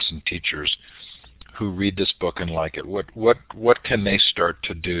parents and teachers who read this book and like it? What can they start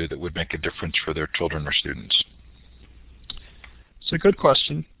to do that would make a difference for their children or students? It's a good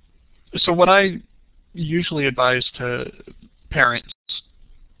question. So what I usually advise to parents,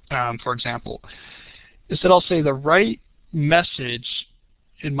 for example, is that I'll say the right message,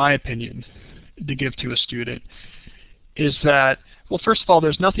 in my opinion, to give to a student is that, well, first of all,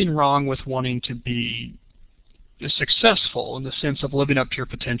 there's nothing wrong with wanting to be successful in the sense of living up to your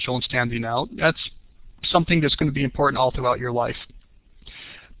potential and standing out. That's something that's going to be important all throughout your life.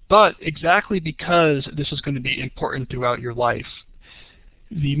 But exactly because this is going to be important throughout your life,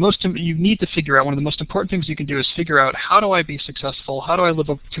 you need to figure out, one of the most important things you can do is figure out, how do I be successful? How do I live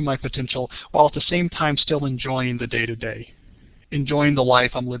up to my potential while at the same time still enjoying the day-to-day, enjoying the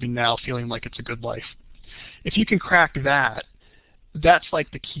life I'm living now, feeling like it's a good life? If you can crack that, that's like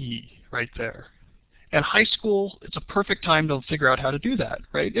the key right there. And high school, it's a perfect time to figure out how to do that,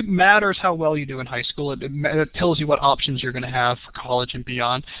 right? It matters how well you do in high school. It tells you what options you're going to have for college and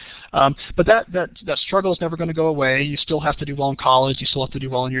beyond. But that struggle is never going to go away. You still have to do well in college. You still have to do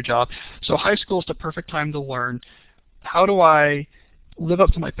well in your job. So high school is the perfect time to learn, how do I live up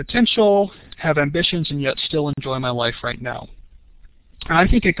to my potential, have ambitions, and yet still enjoy my life right now? And I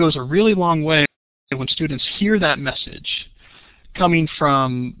think it goes a really long way when students hear that message coming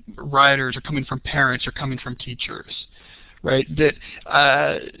from writers or coming from parents or coming from teachers, right? That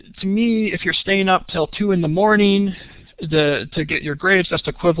to me, if you're staying up till 2 in the morning to get your grades, that's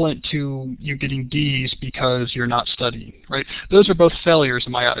equivalent to you getting D's because you're not studying, right? Those are both failures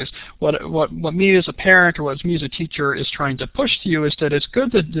in my eyes. What me as a parent or what me as a teacher is trying to push to you is that it's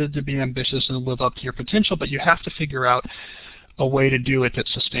good to be ambitious and live up to your potential, but you have to figure out a way to do it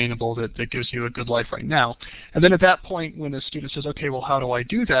that's sustainable, that gives you a good life right now. And then at that point, when the student says, okay, well, how do I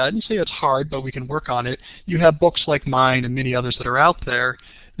do that? And you say it's hard, but we can work on it. You have books like mine and many others that are out there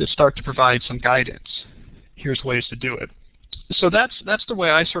that start to provide some guidance. Here's ways to do it. So that's the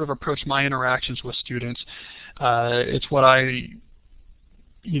way I sort of approach my interactions with students. It's what I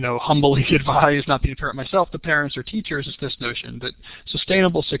humbly advise, not being a parent myself, to parents or teachers, is this notion that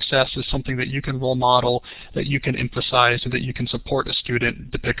sustainable success is something that you can role model, that you can emphasize, and that you can support a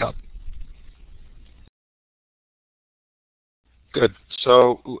student to pick up. Good.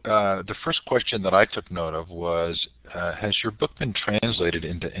 So the first question that I took note of was, has your book been translated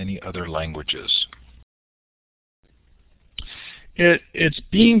into any other languages? It's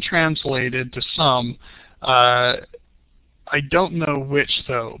being translated to some. I don't know which,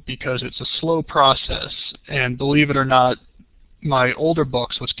 though, because it's a slow process. And believe it or not, my older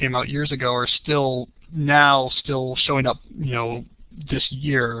books, which came out years ago, are still showing up, this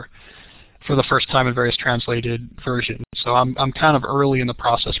year for the first time in various translated versions. So I'm kind of early in the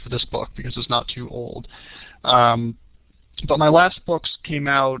process for this book because it's not too old. But my last books came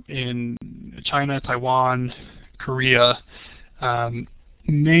out in China, Taiwan, Korea,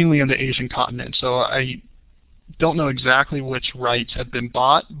 mainly on the Asian continent. So I don't know exactly which rights have been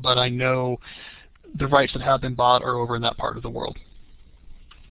bought, but I know the rights that have been bought are over in that part of the world.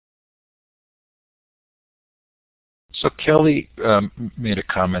 So Kelly made a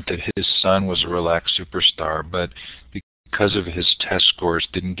comment that his son was a relaxed superstar, but because of his test scores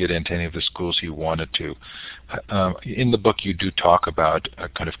didn't get into any of the schools he wanted to. In the book you do talk about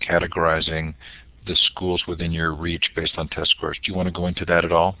kind of categorizing the schools within your reach based on test scores. Do you want to go into that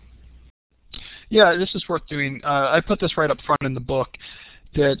at all? Yeah, this is worth doing. I put this right up front in the book,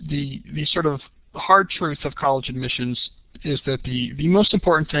 that the sort of hard truth of college admissions is that the most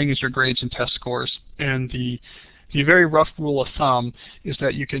important thing is your grades and test scores. And the very rough rule of thumb is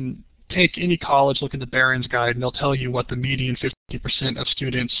that you can take any college, look at the Barron's Guide, and they'll tell you what the median 50% of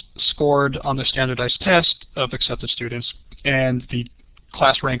students scored on the standardized test of accepted students, and the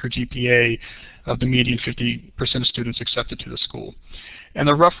class rank or GPA of the median 50% of students accepted to the school. And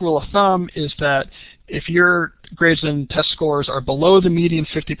the rough rule of thumb is that if your grades and test scores are below the median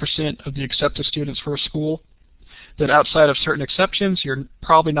 50% of the accepted students for a school, then outside of certain exceptions, you're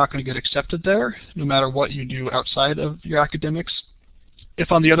probably not going to get accepted there, no matter what you do outside of your academics.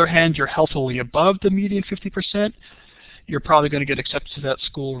 If, on the other hand, you're healthily above the median 50%, you're probably going to get accepted to that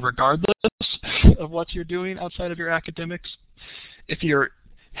school regardless of what you're doing outside of your academics. If you're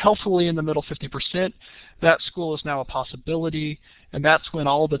healthily in the middle 50%, that school is now a possibility, and that's when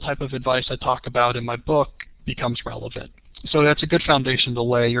all the type of advice I talk about in my book becomes relevant. So that's a good foundation to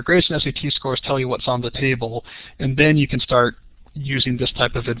lay. Your grades and SAT scores tell you what's on the table, and then you can start using this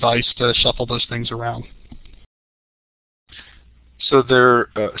type of advice to shuffle those things around. So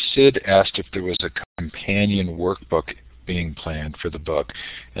Sid asked if there was a companion workbook being planned for the book,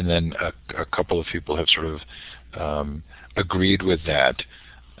 and then a couple of people have sort of agreed with that.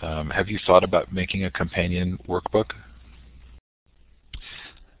 Have you thought about making a companion workbook?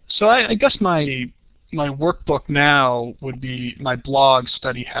 So I guess my workbook now would be my blog,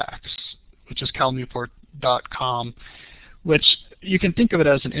 Study Hacks, which is calnewport.com, which you can think of it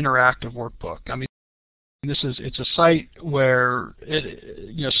as an interactive workbook. I mean, it's a site where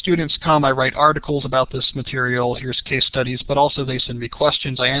students come, I write articles about this material, here's case studies, but also they send me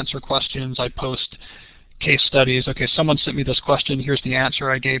questions, I answer questions, I post case studies. Okay, someone sent me this question, here's the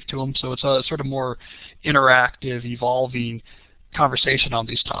answer I gave to them. So it's a sort of more interactive, evolving conversation on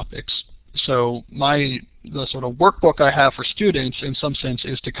these topics. So the sort of workbook I have for students, in some sense,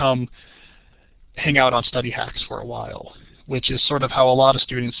 is to come hang out on Study Hacks for a while, which is sort of how a lot of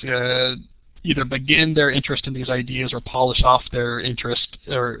students either begin their interest in these ideas or polish off their interest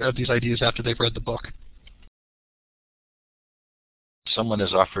of these ideas after they've read the book. Someone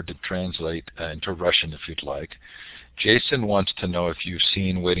has offered to translate into Russian if you'd like. Jason wants to know if you've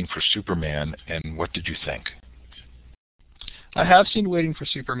seen Waiting for Superman, and what did you think? I have seen Waiting for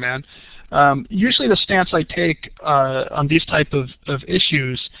Superman. Usually the stance I take on these type of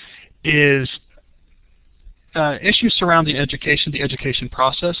issues is issues surrounding education, the education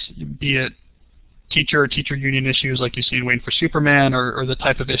process, be it teacher union issues like you see in Waiting for Superman, or the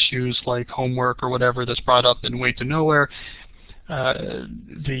type of issues like homework or whatever that's brought up in Way to Nowhere.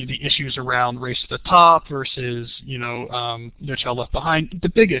 The issues around Race to the Top versus No Child Left Behind, the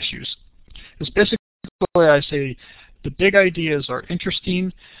big issues. It's basically I say the big ideas are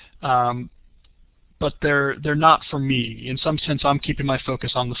interesting, but they're not for me. In some sense, I'm keeping my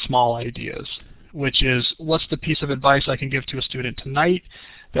focus on the small ideas, which is what's the piece of advice I can give to a student tonight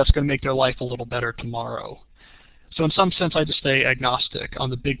that's going to make their life a little better tomorrow. So in some sense, I just stay agnostic on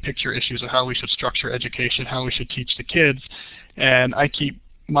the big picture issues of how we should structure education, how we should teach the kids, and I keep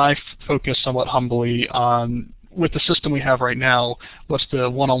my focus somewhat humbly on, with the system we have right now, what's the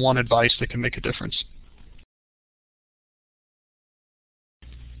one-on-one advice that can make a difference.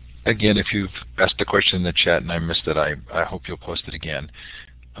 Again, if you've asked a question in the chat and I missed it, I hope you'll post it again.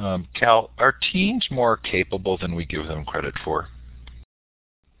 Cal, are teens more capable than we give them credit for?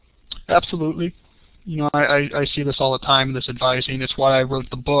 Absolutely. I see this all the time in this advising. It's why I wrote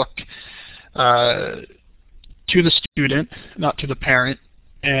the book to the student, not to the parent,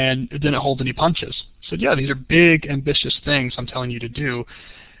 and it didn't hold any punches. So yeah, these are big, ambitious things I'm telling you to do,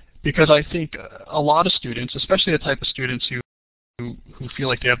 because I think a lot of students, especially the type of students who feel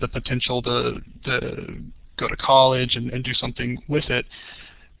like they have the potential to go to college and do something with it,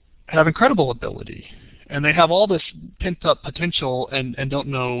 have incredible ability. And they have all this pent-up potential and don't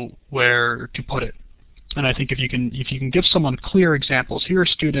know where to put it. And I think if you can give someone clear examples, here are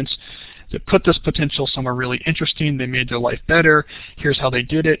students that put this potential somewhere really interesting, they made their life better, here's how they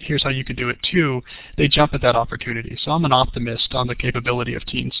did it, here's how you could do it too, they jump at that opportunity. So I'm an optimist on the capability of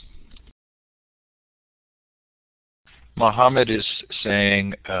teens. Mohammed is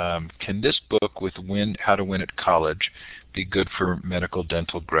saying, can this book with How to Win at College be good for medical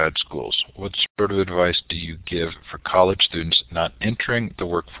dental grad schools? What sort of advice do you give for college students not entering the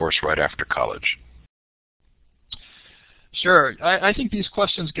workforce right after college? Sure. I think these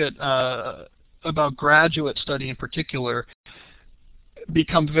questions get, about graduate study in particular,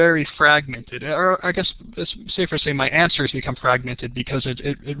 become very fragmented. Or I guess it's safer to say my answers become fragmented because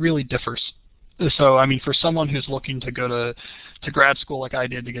it really differs. So, I mean, for someone who's looking to go to grad school like I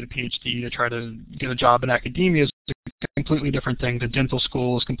did to get a PhD, to try to get a job in academia, is a completely different thing. The dental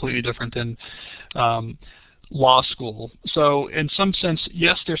school is completely different than law school. So in some sense,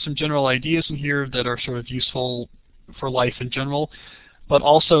 yes, there's some general ideas in here that are sort of useful for life in general, but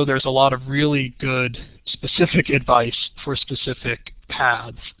also there's a lot of really good specific advice for specific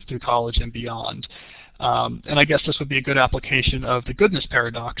paths through college and beyond. And I guess this would be a good application of the goodness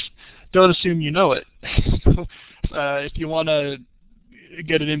paradox. Don't assume you know it. If you want to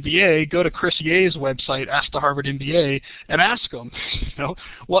get an MBA, go to Chris Ye's website, Ask the Harvard MBA, and ask them,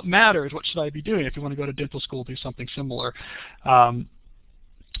 what matters? What should I be doing? If you want to go to dental school, do something similar.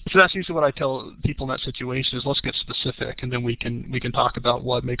 So that's usually what I tell people in that situation is let's get specific, and then we can talk about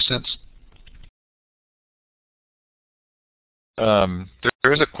what makes sense.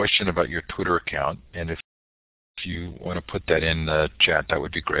 There is a question about your Twitter account, and if you want to put that in the chat, that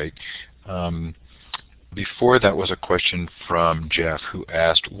would be great. Before that was a question from Jeff, who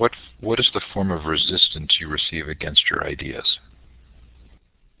asked, what is the form of resistance you receive against your ideas?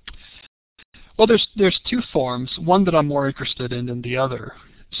 Well, there's two forms, one that I'm more interested in than the other.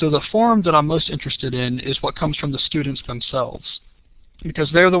 So the form that I'm most interested in is what comes from the students themselves, because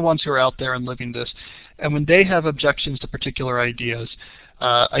they're the ones who are out there and living this. And when they have objections to particular ideas,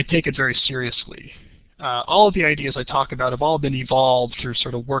 I take it very seriously. All of the ideas I talk about have all been evolved through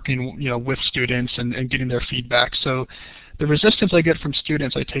sort of working with students and getting their feedback. So the resistance I get from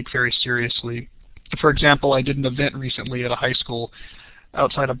students I take very seriously. For example, I did an event recently at a high school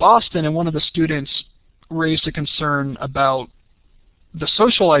outside of Boston, and one of the students raised a concern about the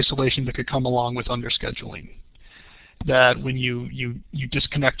social isolation that could come along with underscheduling. That when you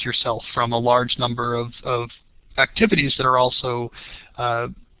disconnect yourself from a large number of activities that are also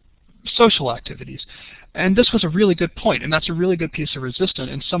social activities. And this was a really good point, and that's a really good piece of resistance,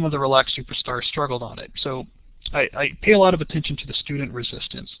 and some of the Relaxed Superstars struggled on it. So I pay a lot of attention to the student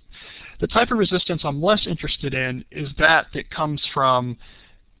resistance. The type of resistance I'm less interested in is that comes from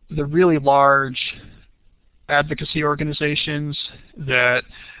the really large advocacy organizations that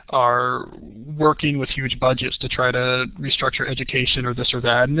are working with huge budgets to try to restructure education or this or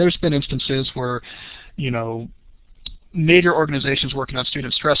that. And there's been instances where, major organizations working on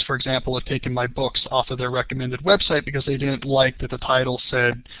student stress, for example, have taken my books off of their recommended website because they didn't like that the title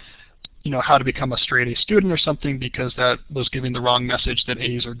said, how to become a straight A student or something, because that was giving the wrong message that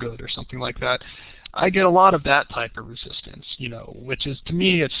A's are good or something like that. I get a lot of that type of resistance, which is, to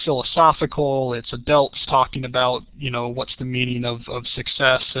me, it's philosophical. It's adults talking about, what's the meaning of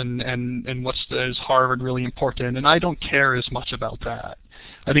success and is Harvard really important, and I don't care as much about that.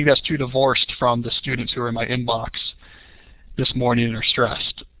 I think that's too divorced from the students who are in my inbox this morning and are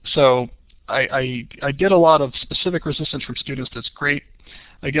stressed. So I get a lot of specific resistance from students. That's great.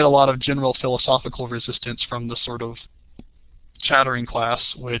 I get a lot of general philosophical resistance from the sort of chattering class,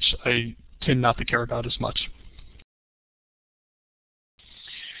 which I tend not to care about as much.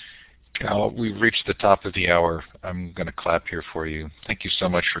 Cal, we've reached the top of the hour. I'm going to clap here for you. Thank you so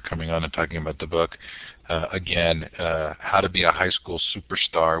much for coming on and talking about the book. Again, How to Be a High School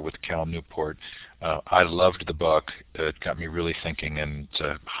Superstar with Cal Newport. I loved the book. It got me really thinking, and it's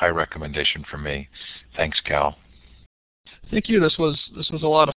a high recommendation for me. Thanks, Cal. Thank you. This was a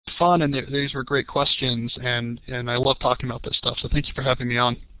lot of fun, and these were great questions, and I love talking about this stuff. So thank you for having me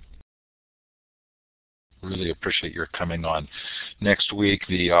on. Really appreciate your coming on. Next week,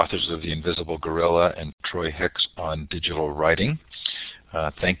 the authors of The Invisible Gorilla and Troy Hicks on digital writing.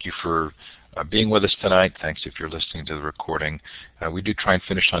 Thank you for being with us tonight. Thanks if you're listening to the recording. We do try and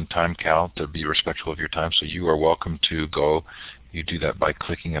finish on time, Cal, to be respectful of your time, so you are welcome to go. You do that by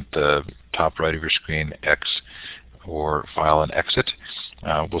clicking at the top right of your screen, X, or file and exit.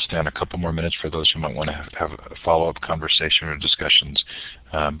 We'll stay on a couple more minutes for those who might want to have a follow-up conversation or discussions.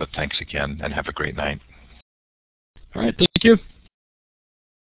 But thanks again, and have a great night. All right, thank you.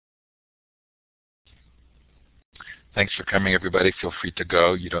 Thanks for coming, everybody. Feel free to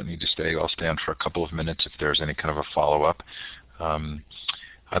go. You don't need to stay. I'll stay on for a couple of minutes if there's any kind of a follow-up.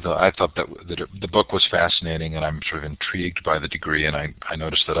 I thought that the book was fascinating, and I'm sort of intrigued by the degree, and I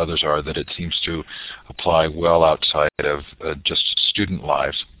noticed that others are, that it seems to apply well outside of just student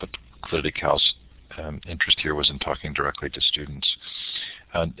lives, but clearly Cal's interest here was in talking directly to students.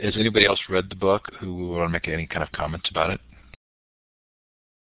 Has anybody else read the book who want to make any kind of comments about it?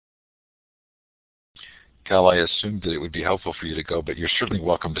 Cal, I assumed that it would be helpful for you to go, but you're certainly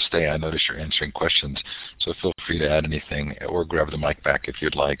welcome to stay. I notice you're answering questions, so feel free to add anything or grab the mic back if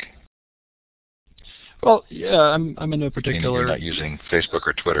you'd like. Well, yeah, I'm in no particular... You're not using Facebook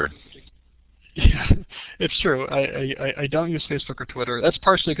or Twitter. Yeah, it's true. I don't use Facebook or Twitter. That's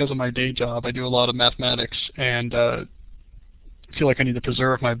partially because of my day job. I do a lot of mathematics, and feel like I need to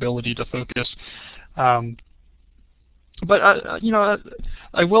preserve my ability to focus. But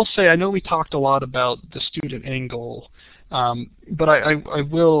I will say, I know we talked a lot about the student angle, but I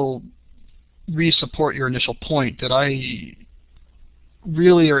will re-support your initial point that I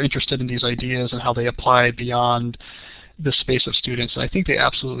really are interested in these ideas and how they apply beyond the space of students, and I think they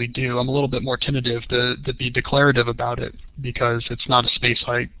absolutely do. I'm a little bit more tentative to be declarative about it because it's not a space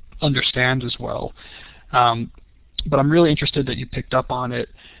I understand as well. but I'm really interested that you picked up on it,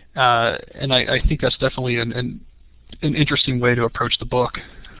 and I think that's definitely an interesting way to approach the book.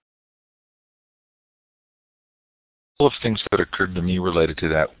 A couple of things that occurred to me related to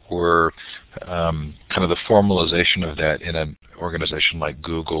that were kind of the formalization of that in an organization like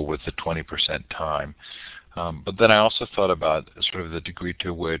Google with the 20% time. But then I also thought about sort of the degree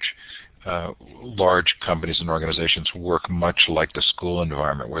to which large companies and organizations work much like the school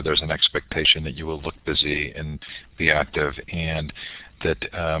environment, where there's an expectation that you will look busy and be active, and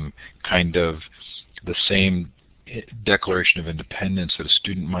that kind of the same declaration of independence that a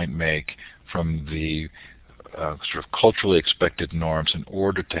student might make from the sort of culturally expected norms in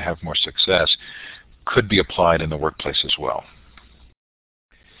order to have more success could be applied in the workplace as well.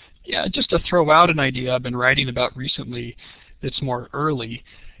 Yeah, just to throw out an idea I've been writing about recently that's more early.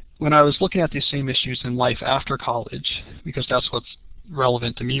 When I was looking at these same issues in life after college, because that's what's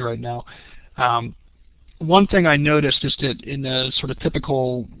relevant to me right now, one thing I noticed is that in a sort of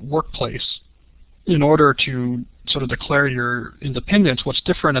typical workplace, in order to sort of declare your independence, what's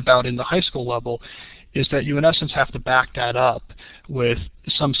different about in the high school level is that you in essence have to back that up with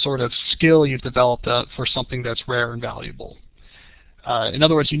some sort of skill you've developed for something that's rare and valuable. In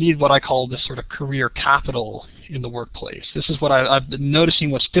other words, you need what I call this sort of career capital in the workplace. This is what I've been noticing.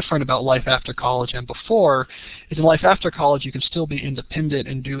 What's different about life after college and before is in life after college you can still be independent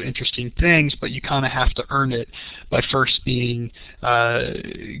and do interesting things, but you kind of have to earn it by first being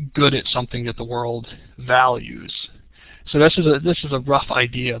good at something that the world values. So this is a rough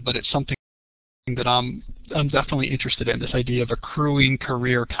idea, but it's something that I'm definitely interested in, this idea of accruing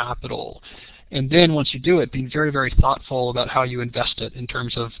career capital. And then once you do it, being very, very thoughtful about how you invest it in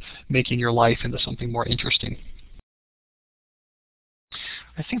terms of making your life into something more interesting.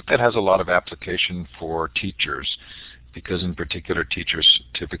 I think that has a lot of application for teachers, because in particular teachers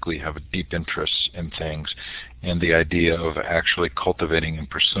typically have a deep interest in things, and the idea of actually cultivating and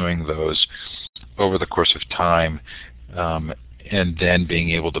pursuing those over the course of time and then being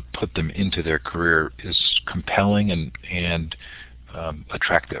able to put them into their career is compelling and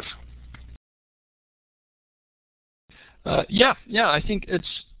attractive. Yeah, I think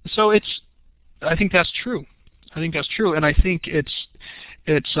I think that's true. And I think it's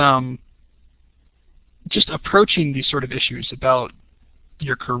just approaching these sort of issues about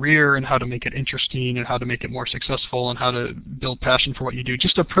your career and how to make it interesting and how to make it more successful and how to build passion for what you do.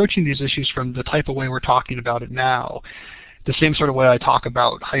 Just approaching these issues from the type of way we're talking about it now, the same sort of way I talk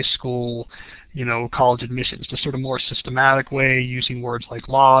about high school, college admissions, the sort of more systematic way, using words like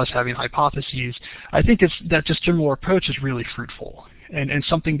laws, having hypotheses. I think that just general approach is really fruitful and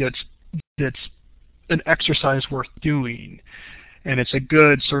something that's an exercise worth doing. And it's a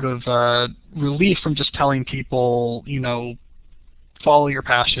good sort of relief from just telling people, follow your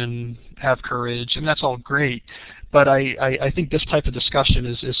passion, have courage, and that's all great. But I think this type of discussion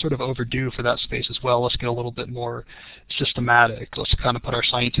is sort of overdue for that space as well. Let's get a little bit more systematic. Let's kind of put our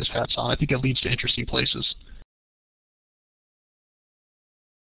scientist hats on. I think it leads to interesting places.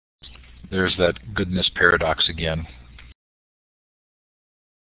 There's that goodness paradox again.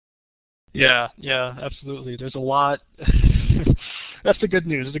 Yeah, absolutely. There's a lot. That's the good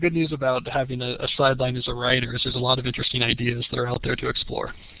news. The good news about having a sideline as a writer is there's a lot of interesting ideas that are out there to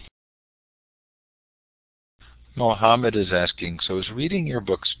explore. Mohammed is asking, so is reading your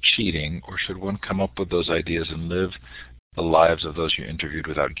books cheating, or should one come up with those ideas and live the lives of those you interviewed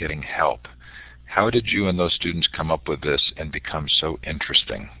without getting help? How did you and those students come up with this and become so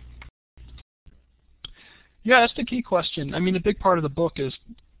interesting? Yeah, that's the key question. I mean, a big part of the book is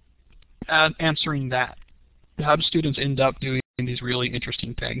answering that. How do students end up doing these really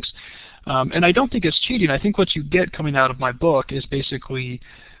interesting things? And I don't think it's cheating. I think what you get coming out of my book is basically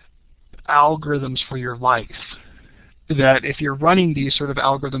algorithms for your life. That if you're running these sort of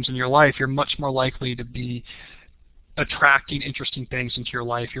algorithms in your life, you're much more likely to be attracting interesting things into your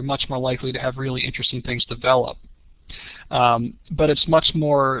life. You're much more likely to have really interesting things develop. But it's much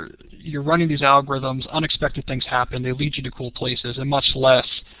more, you're running these algorithms, unexpected things happen, they lead you to cool places, and much less,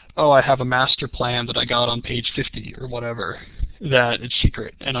 oh, I have a master plan that I got on page 50 or whatever, that it's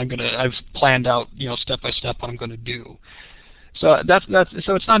secret, and I've planned out, step by step what I'm going to do. So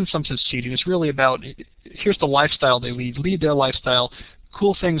so it's not in some sense cheating. It's really about, here's the lifestyle they lead their lifestyle.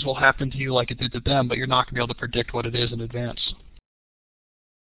 Cool things will happen to you like it did to them, but you're not going to be able to predict what it is in advance.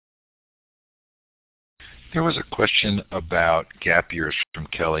 There was a question about gap years from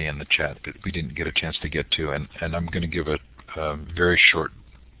Kelly in the chat that we didn't get a chance to get to, and I'm going to give a very short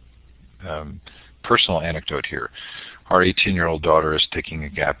personal anecdote here. Our 18-year-old daughter is taking a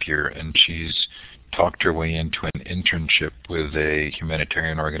gap year, and she's talked her way into an internship with a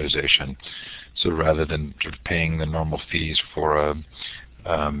humanitarian organization. So rather than sort of paying the normal fees for a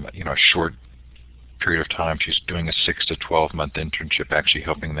short period of time, she's doing a 6 to 12 month internship, actually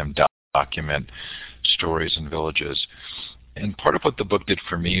helping them document stories in villages. And part of what the book did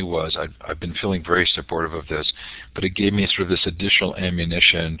for me was I've been feeling very supportive of this, but it gave me sort of this additional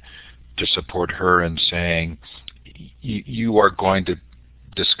ammunition to support her in saying, you are going to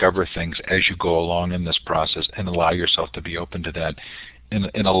discover things as you go along in this process, and allow yourself to be open to that, and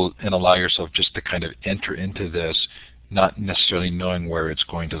allow yourself just to kind of enter into this, not necessarily knowing where it's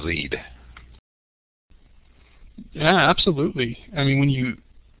going to lead. Yeah, absolutely. I mean, when you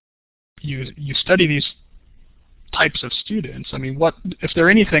study these types of students, I mean, what if they're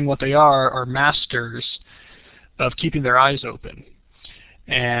anything, what they are masters of keeping their eyes open.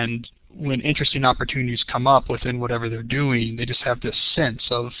 And when interesting opportunities come up within whatever they're doing, they just have this sense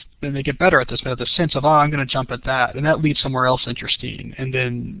of, and they get better at this, but have the sense of, I'm going to jump at that, and that leads somewhere else interesting. And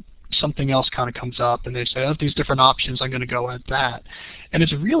then something else kind of comes up, and they say, oh, these different options, I'm going to go at that. And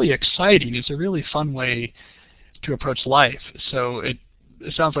it's really exciting. It's a really fun way to approach life. So it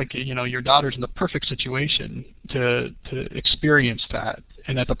sounds like, your daughter's in the perfect situation to experience that,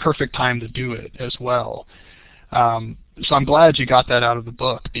 and at the perfect time to do it as well. So I'm glad you got that out of the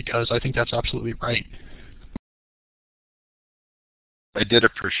book, because I think that's absolutely right. I did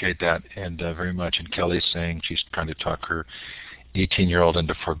appreciate that, and very much. And Kelly's saying she's trying to talk her 18-year-old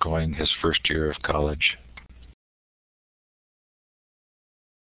into foregoing his first year of college.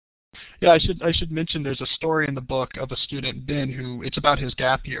 Yeah, I should mention there's a story in the book of a student, Ben, who it's about his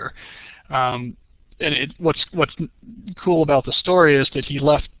gap year. And what's cool about the story is that he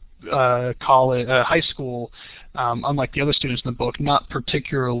left high school, unlike the other students in the book, not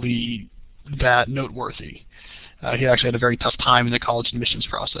particularly that noteworthy. He actually had a very tough time in the college admissions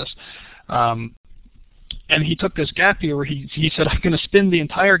process. And he took this gap year where he said, I'm going to spend the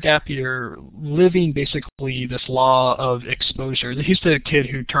entire gap year living basically this law of exposure. He's the kid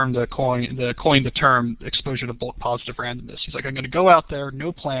who coined the term exposure to bulk positive randomness. He's like, I'm going to go out there,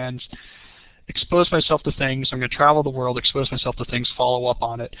 no plans, expose myself to things. I'm going to travel the world, expose myself to things, follow up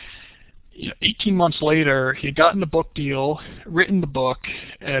on it. 18 months later, he had gotten a book deal, written the book,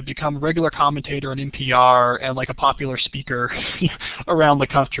 become a regular commentator on NPR, and like a popular speaker around the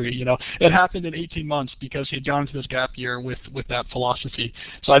country. It happened in 18 months because he had gone into this gap year with that philosophy.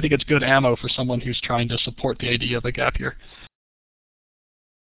 So I think it's good ammo for someone who's trying to support the idea of a gap year.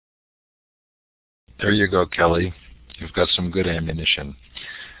 There you go, Kelly. You've got some good ammunition.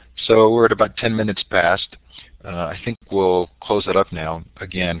 So we're at about 10 minutes past. I think we'll close it up now.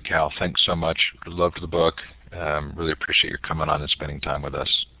 Again, Cal, thanks so much. Loved the book. Really appreciate your coming on and spending time with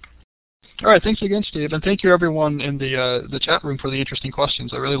us. All right, thanks again, Steve, and thank you everyone in the chat room for the interesting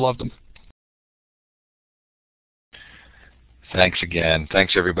questions. I really loved them. Thanks again.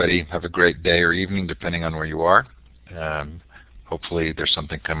 Thanks, everybody. Have a great day or evening, depending on where you are. Hopefully there's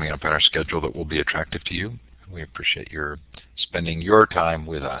something coming up in our schedule that will be attractive to you. We appreciate your spending your time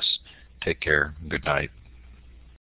with us. Take care. Good night.